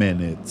fucking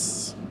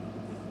minutes.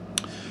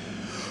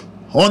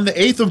 On the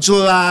 8th of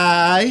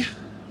July...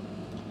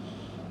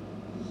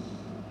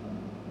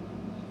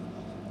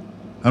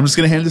 I'm just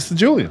going to hand this to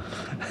Julian.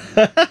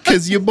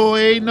 Because your boy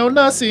ain't know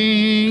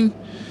nothing.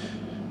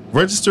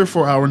 Register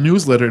for our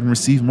newsletter and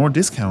receive more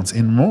discounts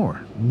and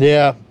more.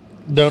 Yeah,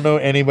 don't know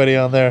anybody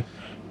on there.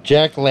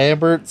 Jack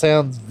Lambert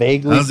sounds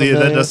vaguely Honestly,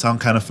 familiar. that does sound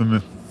kind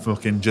of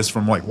fucking just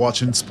from like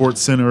watching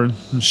Sports Center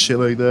and shit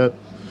like that.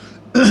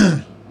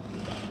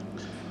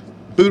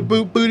 Boot,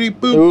 boot, booty,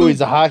 boot, Ooh, boot.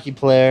 he's a hockey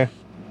player.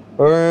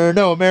 Or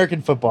no,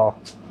 American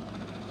football.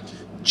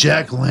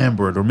 Jack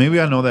Lambert, or maybe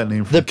I know that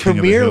name from The King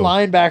premier of the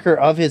Hill. linebacker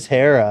of his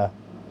era.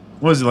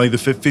 What is it, like the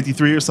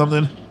 53 or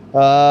something?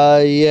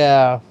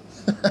 Yeah.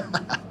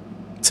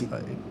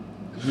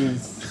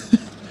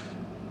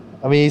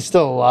 I mean, he's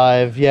still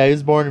alive. Yeah, he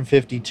was born in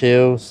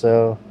 52,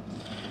 so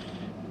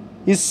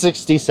he's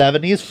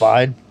 67. He's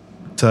fine.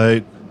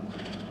 Tight.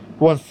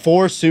 Won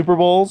 4 Super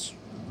Bowls,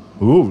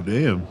 Ooh,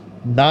 damn.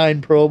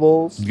 9 Pro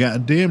Bowls.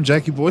 God damn,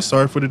 Jackie boy,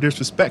 sorry for the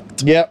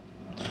disrespect. Yep.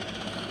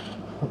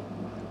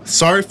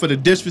 Sorry for the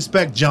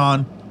disrespect,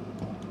 John.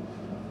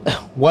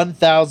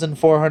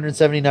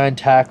 1,479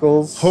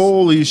 tackles.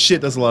 Holy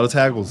shit, that's a lot of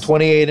tackles.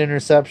 28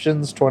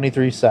 interceptions,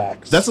 23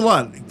 sacks. That's a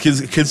lot,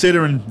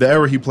 considering the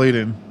era he played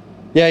in.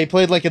 Yeah, he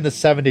played like in the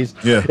 70s.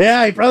 Yeah.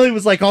 Yeah, he probably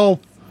was like all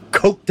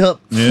coked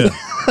up. Yeah.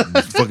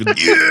 Fucking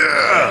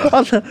yeah.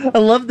 I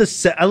love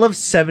I love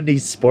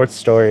 70s sports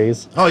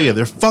stories. Oh yeah,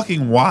 they're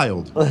fucking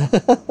wild.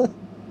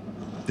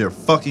 They're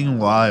fucking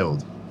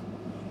wild.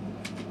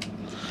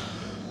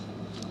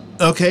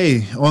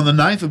 Okay, on the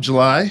 9th of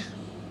July,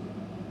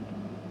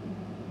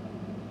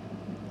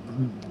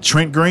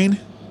 Trent Green,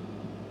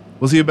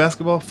 was he a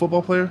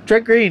football player?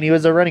 Trent Green, he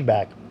was a running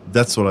back.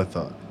 That's what I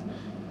thought.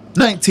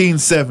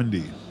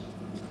 1970.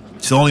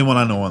 It's the only one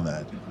I know on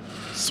that.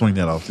 Swing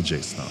that off to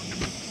Jason.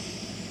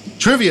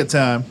 Trivia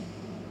time.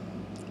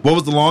 What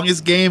was the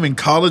longest game in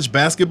college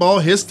basketball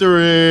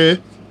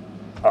history?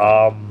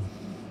 I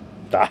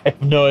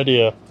have no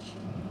idea.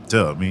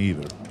 Tell me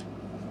either.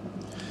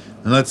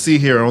 And let's see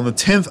here. On the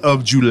 10th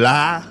of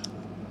July,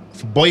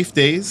 for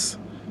birthdays,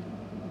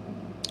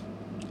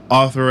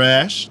 Arthur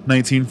Ashe,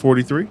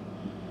 1943.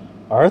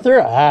 Arthur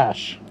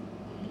Ashe.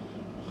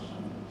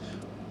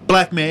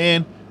 Black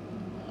man.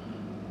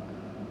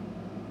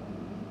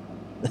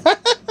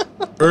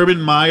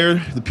 Urban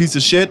Meyer, the piece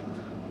of shit.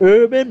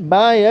 Urban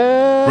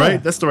Meyer.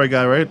 Right? That's the right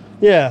guy, right?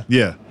 Yeah.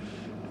 Yeah.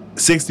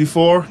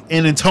 64.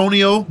 And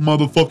Antonio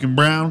motherfucking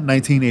Brown,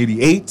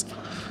 1988.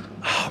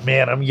 Oh,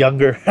 man, I'm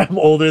younger. I'm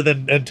older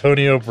than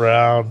Antonio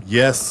Brown.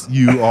 Yes,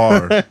 you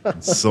are.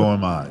 And so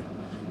am I.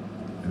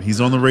 And he's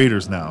on the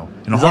Raiders now.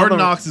 And He's Hard on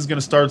the- Knocks is going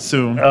to start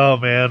soon. Oh,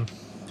 man.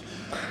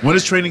 When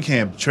is training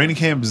camp? Training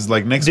camp is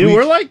like next Dude, week.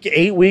 we're like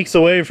 8 weeks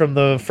away from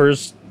the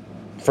first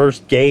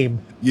game.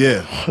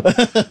 Yeah.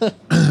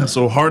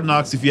 So Hard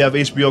Knocks, if you have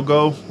HBO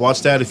Go,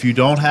 watch that. If you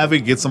don't have it,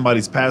 get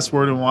somebody's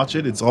password and watch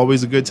it. It's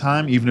always a good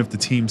time. Even if the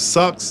team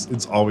sucks,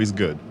 it's always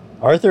good.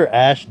 Arthur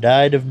Ashe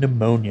died of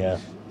pneumonia.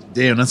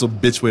 Damn, that's a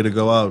bitch way to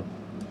go out.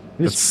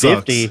 He was That sucks.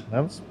 50.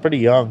 That was pretty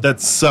young.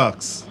 That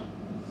sucks.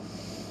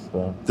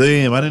 So,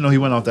 Damn, I didn't know he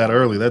went out that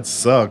early. That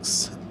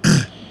sucks.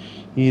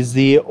 he's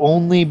the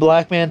only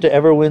black man to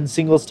ever win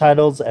singles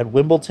titles at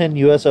Wimbledon,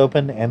 U.S.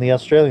 Open, and the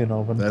Australian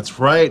Open. That's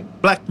right.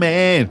 Black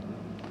man.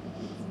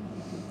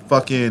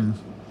 Fucking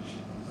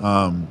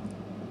I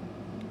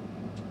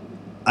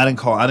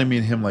didn't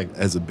mean him like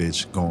as a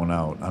bitch going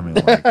out. I mean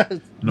like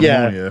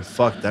Yeah. pneumonia.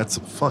 Fuck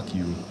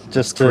you.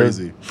 Just It's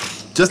crazy.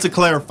 Just to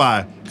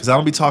clarify, because I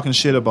don't be talking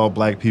shit about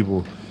black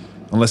people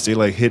unless they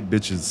like hit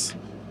bitches.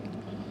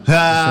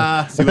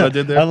 Ah, see what I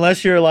did there?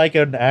 Unless you're like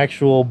an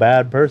actual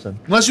bad person.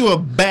 Unless you're a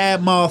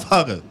bad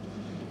motherfucker.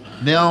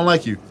 They don't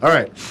like you. All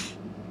right.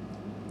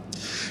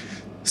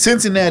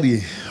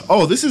 Cincinnati.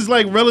 Oh, this is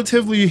like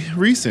relatively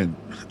recent.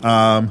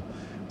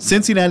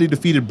 Cincinnati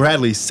defeated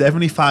Bradley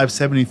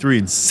 75-73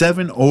 in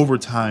 7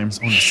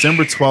 overtimes on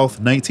December 12th,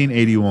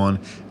 1981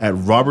 at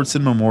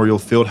Robertson Memorial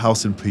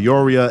Fieldhouse in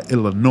Peoria,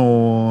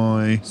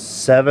 Illinois.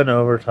 7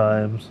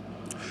 overtimes.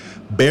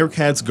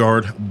 Bearcats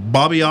guard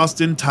Bobby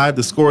Austin tied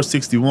the score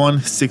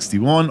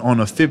 61-61 on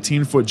a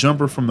 15-foot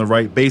jumper from the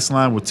right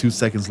baseline with 2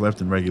 seconds left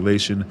in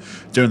regulation.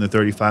 During the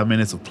 35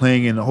 minutes of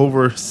playing in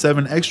over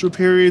 7 extra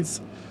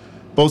periods,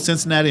 both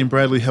Cincinnati and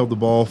Bradley held the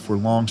ball for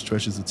long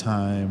stretches of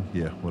time.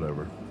 Yeah,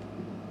 whatever.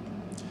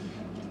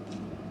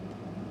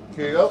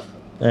 Here you go.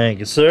 Thank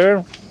you,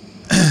 sir.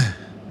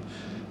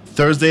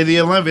 Thursday the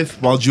 11th,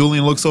 while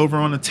Julian looks over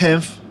on the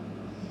 10th.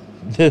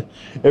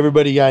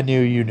 Everybody I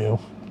knew, you knew.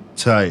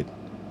 Tight.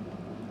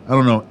 I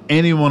don't know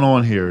anyone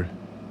on here.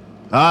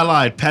 I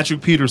lied.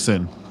 Patrick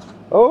Peterson.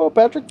 Oh,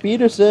 Patrick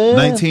Peterson.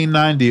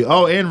 1990.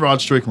 Oh, and Rod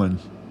Strickland.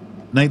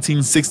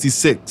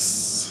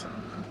 1966.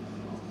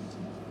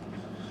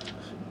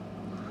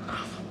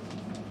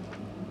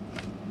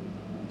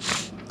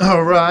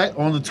 All right.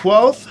 On the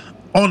 12th.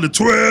 On the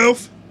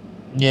 12th.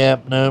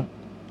 Yep, no.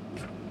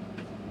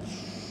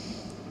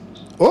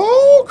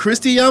 Oh,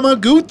 Christy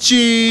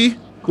Yamaguchi.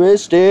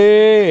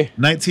 Christy.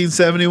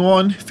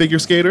 1971. Figure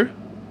skater.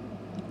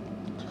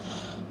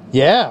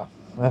 Yeah.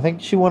 I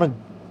think she won a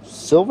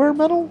silver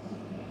medal?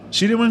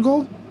 She didn't win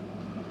gold?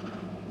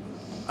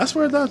 I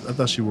swear I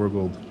thought she wore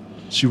gold.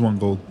 She won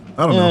gold.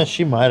 I don't Yeah, know.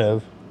 she might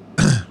have.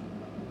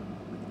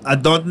 I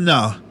don't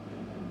know.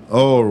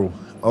 Oh,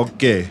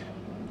 okay.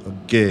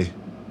 Okay.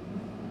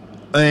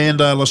 And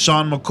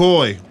LaShawn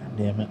McCoy,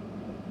 Damn it.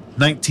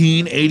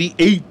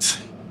 1988.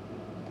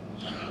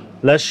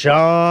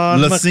 LaShawn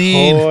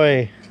Lacine.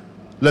 McCoy.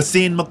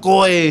 Lacine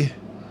McCoy.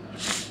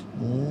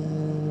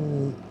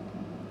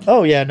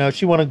 Oh, yeah, no,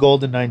 she won a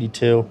gold in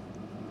 92.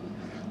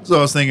 So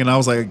I was thinking, I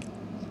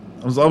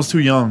was too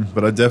young,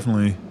 but I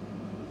definitely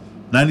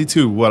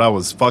 92. What, I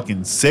was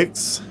fucking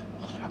 6?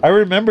 I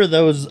remember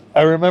those.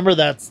 I remember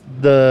that's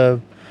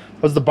the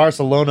was the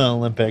Barcelona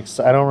Olympics.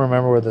 I don't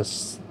remember where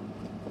this.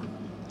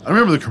 I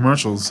remember the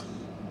commercials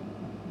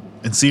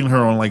and seeing her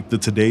on like the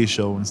Today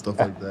Show and stuff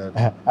like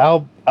that.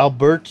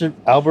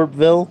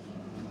 Albertville.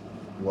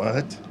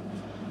 What?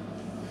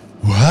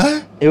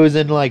 What? It was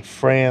in like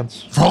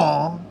France.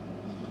 Wrong.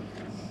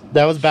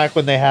 That was back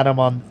when they had them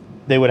on.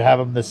 They would have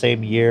them the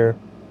same year.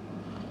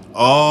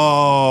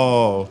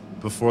 Oh,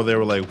 before they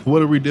were like,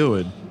 what are we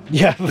doing?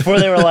 Yeah, before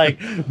they were like,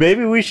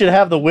 maybe we should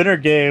have the Winter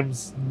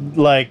Games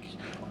like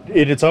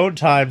in its own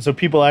time, so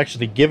people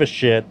actually give a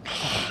shit.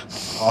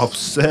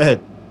 Upset.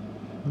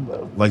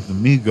 Like the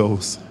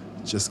Migos.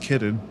 Just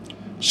kidding.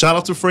 Shout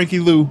out to Frankie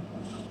Lou.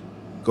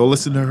 Go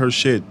listen to her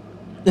shit.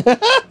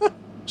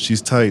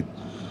 She's tight.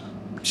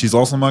 She's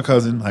also my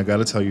cousin. I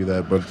gotta tell you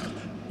that. But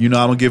you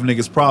know I don't give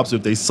niggas props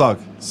if they suck.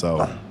 So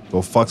go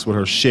fucks with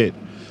her shit.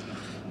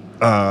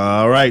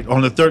 All right.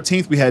 On the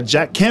 13th, we had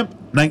Jack Kemp,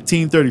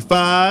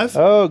 1935.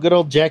 Oh, good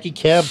old Jackie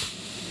Kemp.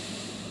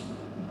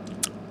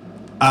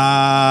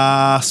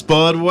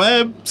 Spud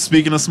Webb,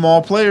 speaking of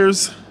small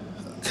players,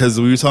 because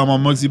we were talking about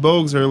Muggsy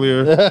Bogues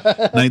earlier,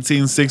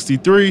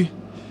 1963.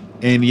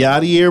 And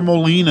Yadier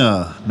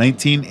Molina,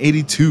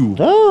 1982.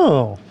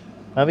 Oh,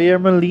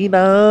 Javier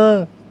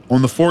Molina.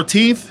 On the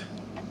 14th,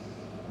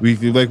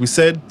 like we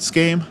said,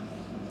 Skame,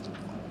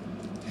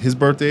 his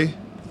birthday.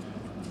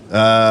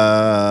 Darrell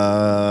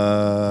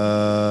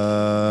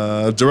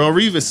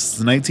Revis,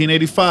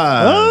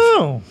 1985.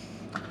 Oh,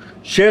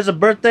 shares a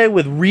birthday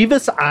with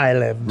Revis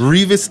Island.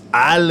 Revis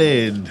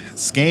Island.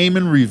 Skame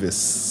and Revis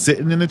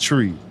sitting in a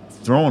tree,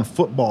 throwing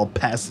football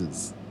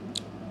passes,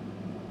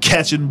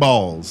 catching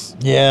balls.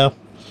 Yeah.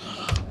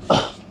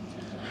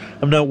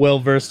 I'm not well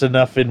versed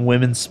enough in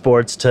women's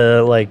sports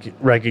to like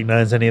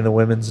recognize any of the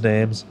women's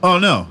names. Oh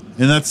no,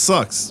 and that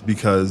sucks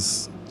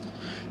because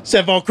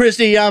Except for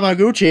Christy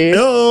Yamaguchi.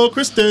 hello,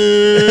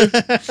 Kristen.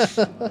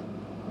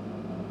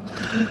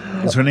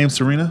 Is her name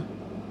Serena?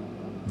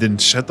 Then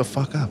shut the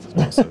fuck up.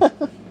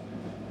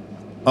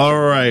 All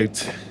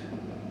right.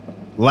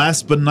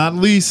 Last but not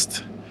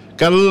least,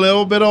 got a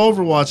little bit of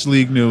Overwatch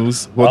League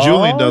news. Well,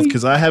 Julian does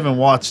because I haven't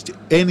watched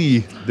any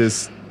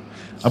this.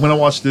 I'm gonna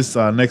watch this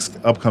next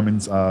upcoming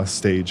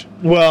stage.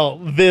 Well,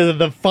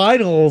 the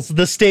finals,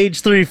 the stage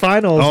 3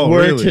 finals Oh,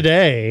 were really?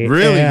 today.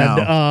 Really and,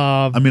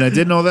 now? I mean, I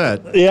did know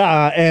that.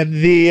 Yeah, and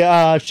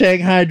the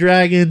Shanghai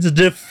Dragons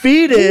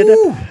defeated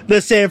the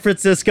San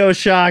Francisco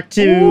Shock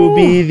to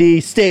be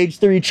the stage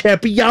 3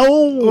 champions.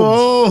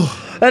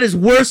 Oh, That is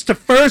worst to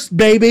first,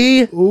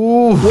 baby.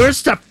 ooh,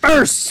 Worst to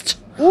first.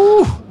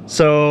 ooh.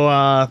 So,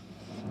 I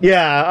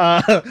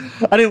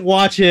didn't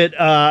watch it.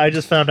 I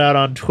just found out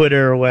on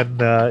Twitter when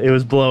it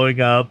was blowing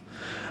up.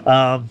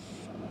 Yeah,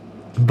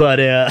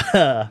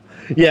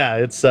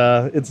 it's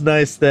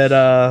nice that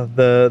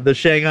the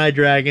Shanghai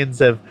Dragons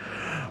have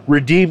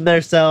redeemed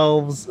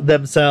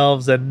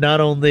themselves, and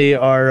not only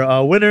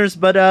are winners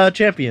but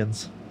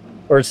champions,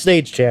 or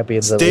stage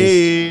champions. At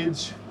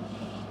least. Stage.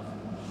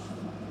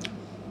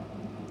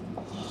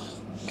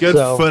 Good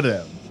So- for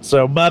them.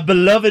 So my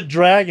beloved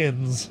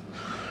Dragons,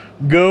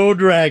 go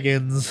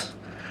Dragons!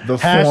 The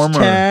former,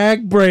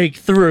 Hashtag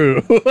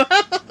breakthrough.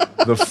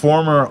 the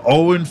former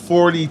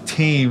 0-40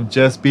 team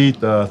just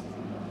beat the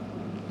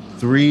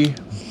 3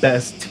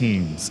 best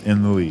teams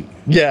in the league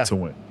Yeah, to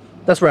win.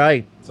 that's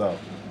right. So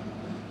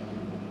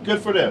good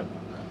for them.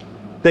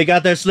 They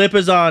got their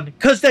slippers on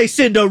because they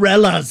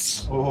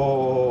Cinderellas.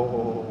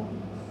 Oh,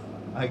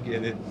 I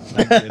get it.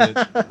 I get it.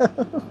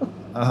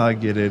 I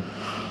get it.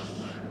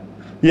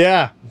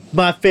 Yeah,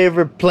 my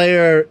favorite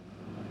player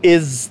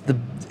is the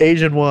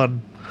Asian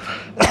one.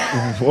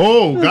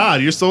 Oh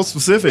God, you're so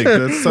specific.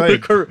 That's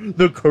like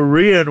The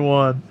Korean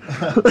one.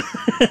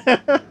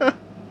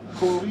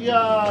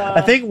 Korea.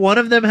 I think one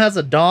of them has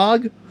a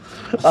dog.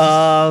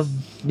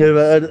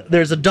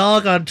 There's a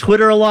dog on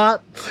Twitter a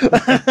lot.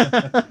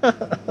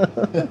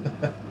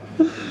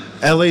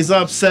 LA's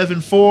up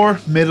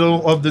 7-4,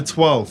 middle of the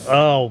 12th.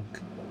 Oh,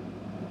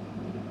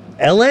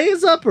 LA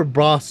is up or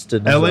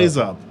Boston? Is LA's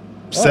up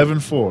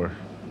 7-4.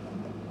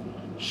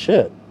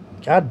 Shit.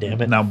 God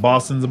damn it. Now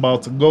Boston's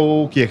about to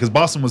go. Yeah, because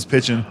Boston was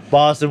pitching.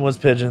 Boston was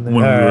pitching. When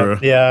we were-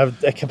 Yeah,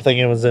 I kept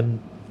thinking it was in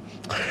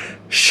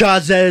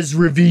Chazes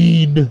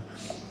Ravine.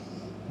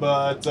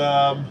 But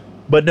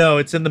But no,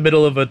 it's in the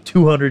middle of a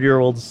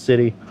 200-year-old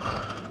city.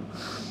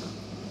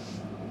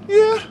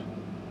 yeah.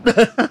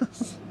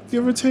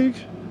 Give or take.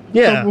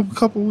 Yeah.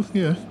 Couple,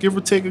 yeah. Give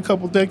or take a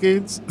couple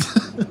decades.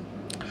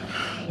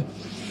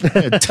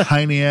 A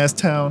tiny ass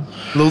town.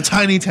 Little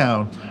tiny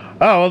town.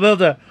 Oh,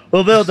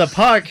 we'll build a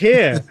park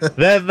here.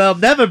 Then there'll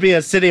never be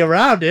a city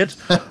around it.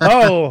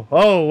 Oh,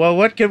 well,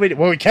 what can we do?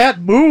 Well, we can't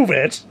move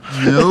it.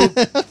 Nope.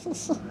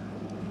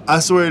 I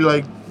swear,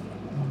 like,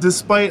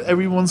 despite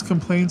everyone's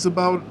complaints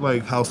about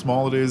like how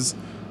small it is,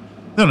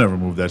 they'll never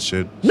move that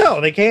shit. No,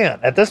 they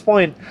can't. At this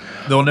point,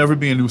 There'll never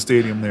be a new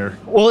stadium there.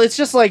 well, it's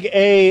just like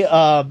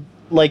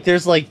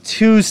there's like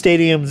 2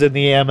 stadiums in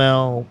the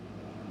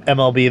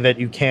MLB that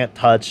you can't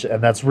touch,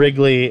 and that's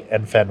Wrigley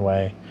and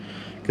Fenway,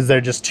 because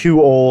they're just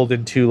too old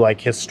and too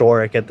like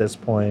historic at this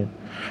point.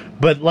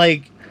 But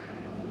like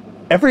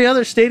every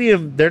other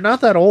stadium, they're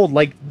not that old.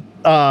 Like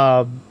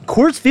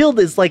Coors Field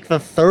is like the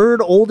 3rd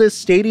oldest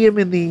stadium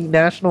in the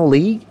National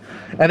League,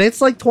 and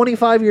it's like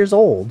 25 years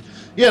old.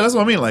 Yeah, that's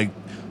what I mean. Like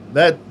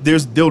that,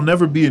 there'll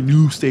never be a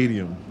new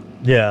stadium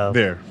Yeah,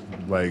 there,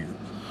 like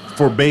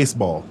for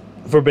baseball.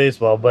 for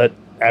baseball, but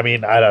I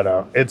mean, I don't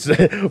know. It's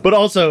but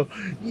also,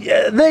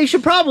 yeah, they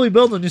should probably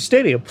build a new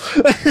stadium.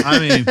 I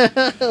mean,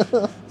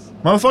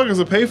 motherfuckers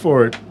will pay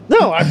for it.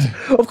 No,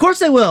 of course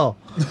they will,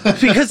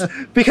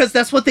 because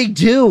that's what they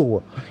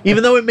do.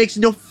 Even though it makes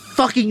no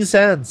fucking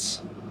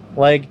sense.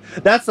 Like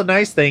that's the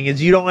nice thing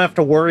is you don't have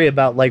to worry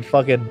about like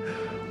fucking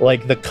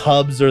like the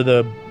Cubs or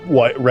the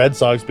Red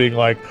Sox being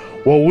like,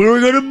 well, we were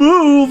gonna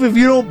move if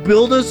you don't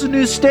build us a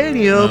new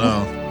stadium. I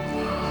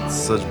know. It's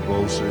such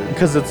bullshit.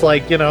 Because it's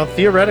like, you know,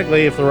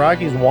 theoretically, if the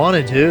Rockies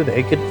wanted to,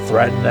 they could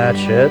threaten that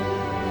shit.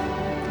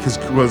 Because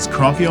was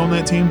Kroenke on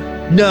that team?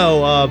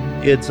 No,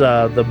 it's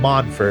the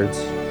Monforts.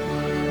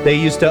 They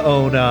used to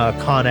own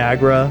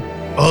ConAgra.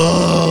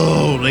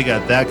 Oh, they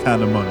got that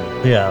kind of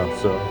money. Yeah,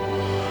 so,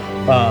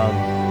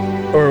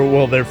 or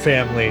well, their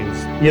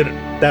families. You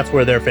know, that's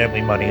where their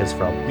family money is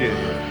from.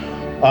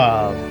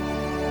 Yeah.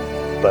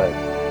 But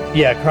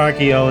yeah,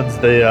 Kroenke owns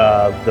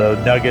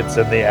the Nuggets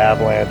and the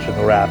Avalanche and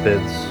the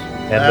Rapids,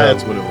 and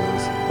That's what it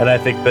was. and I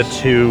think the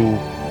 2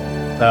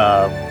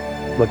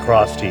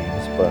 lacrosse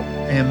teams, but.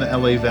 And the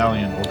LA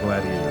Valiant or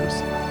Gladiators.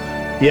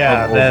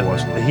 Yeah, Of then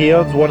Overwatch. he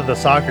owns one of the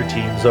soccer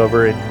teams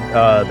over in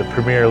the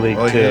Premier League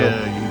Oh too.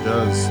 yeah, he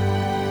does.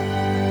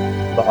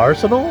 The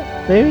Arsenal,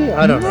 maybe?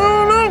 I don't know.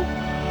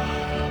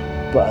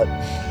 But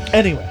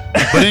anyway.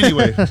 But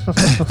anyway,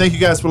 thank you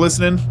guys for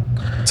listening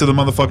to the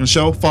motherfucking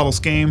show. Follow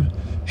Skame.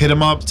 Hit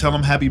him up. Tell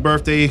him happy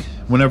birthday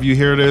whenever you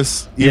hear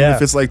this. Even Yeah.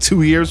 if it's like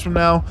 2 years from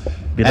now.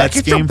 Be like,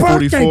 "It's your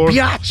birthday,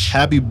 biatch."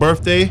 Happy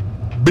birthday,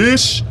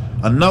 bish.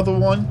 Another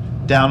one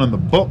down in the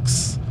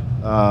books.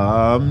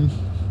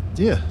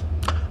 Yeah.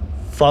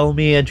 Follow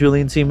me at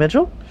Julian C.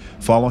 Mitchell.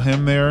 Follow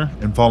him there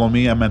and follow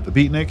me. I'm at the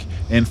Beatnik.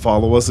 And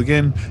follow us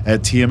again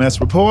at TMS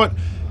Report.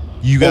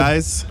 You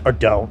guys, Or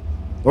don't.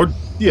 or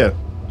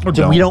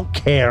don't. We don't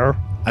care.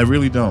 I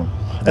really don't.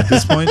 At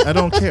this point, I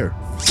don't care.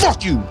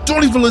 Fuck you.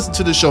 Don't even listen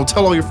to the show.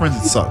 Tell all your friends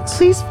it sucks.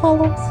 Please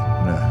follow us.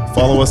 Yeah.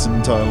 Follow us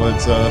and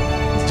let's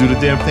do the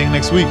damn thing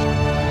next week.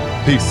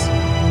 Peace.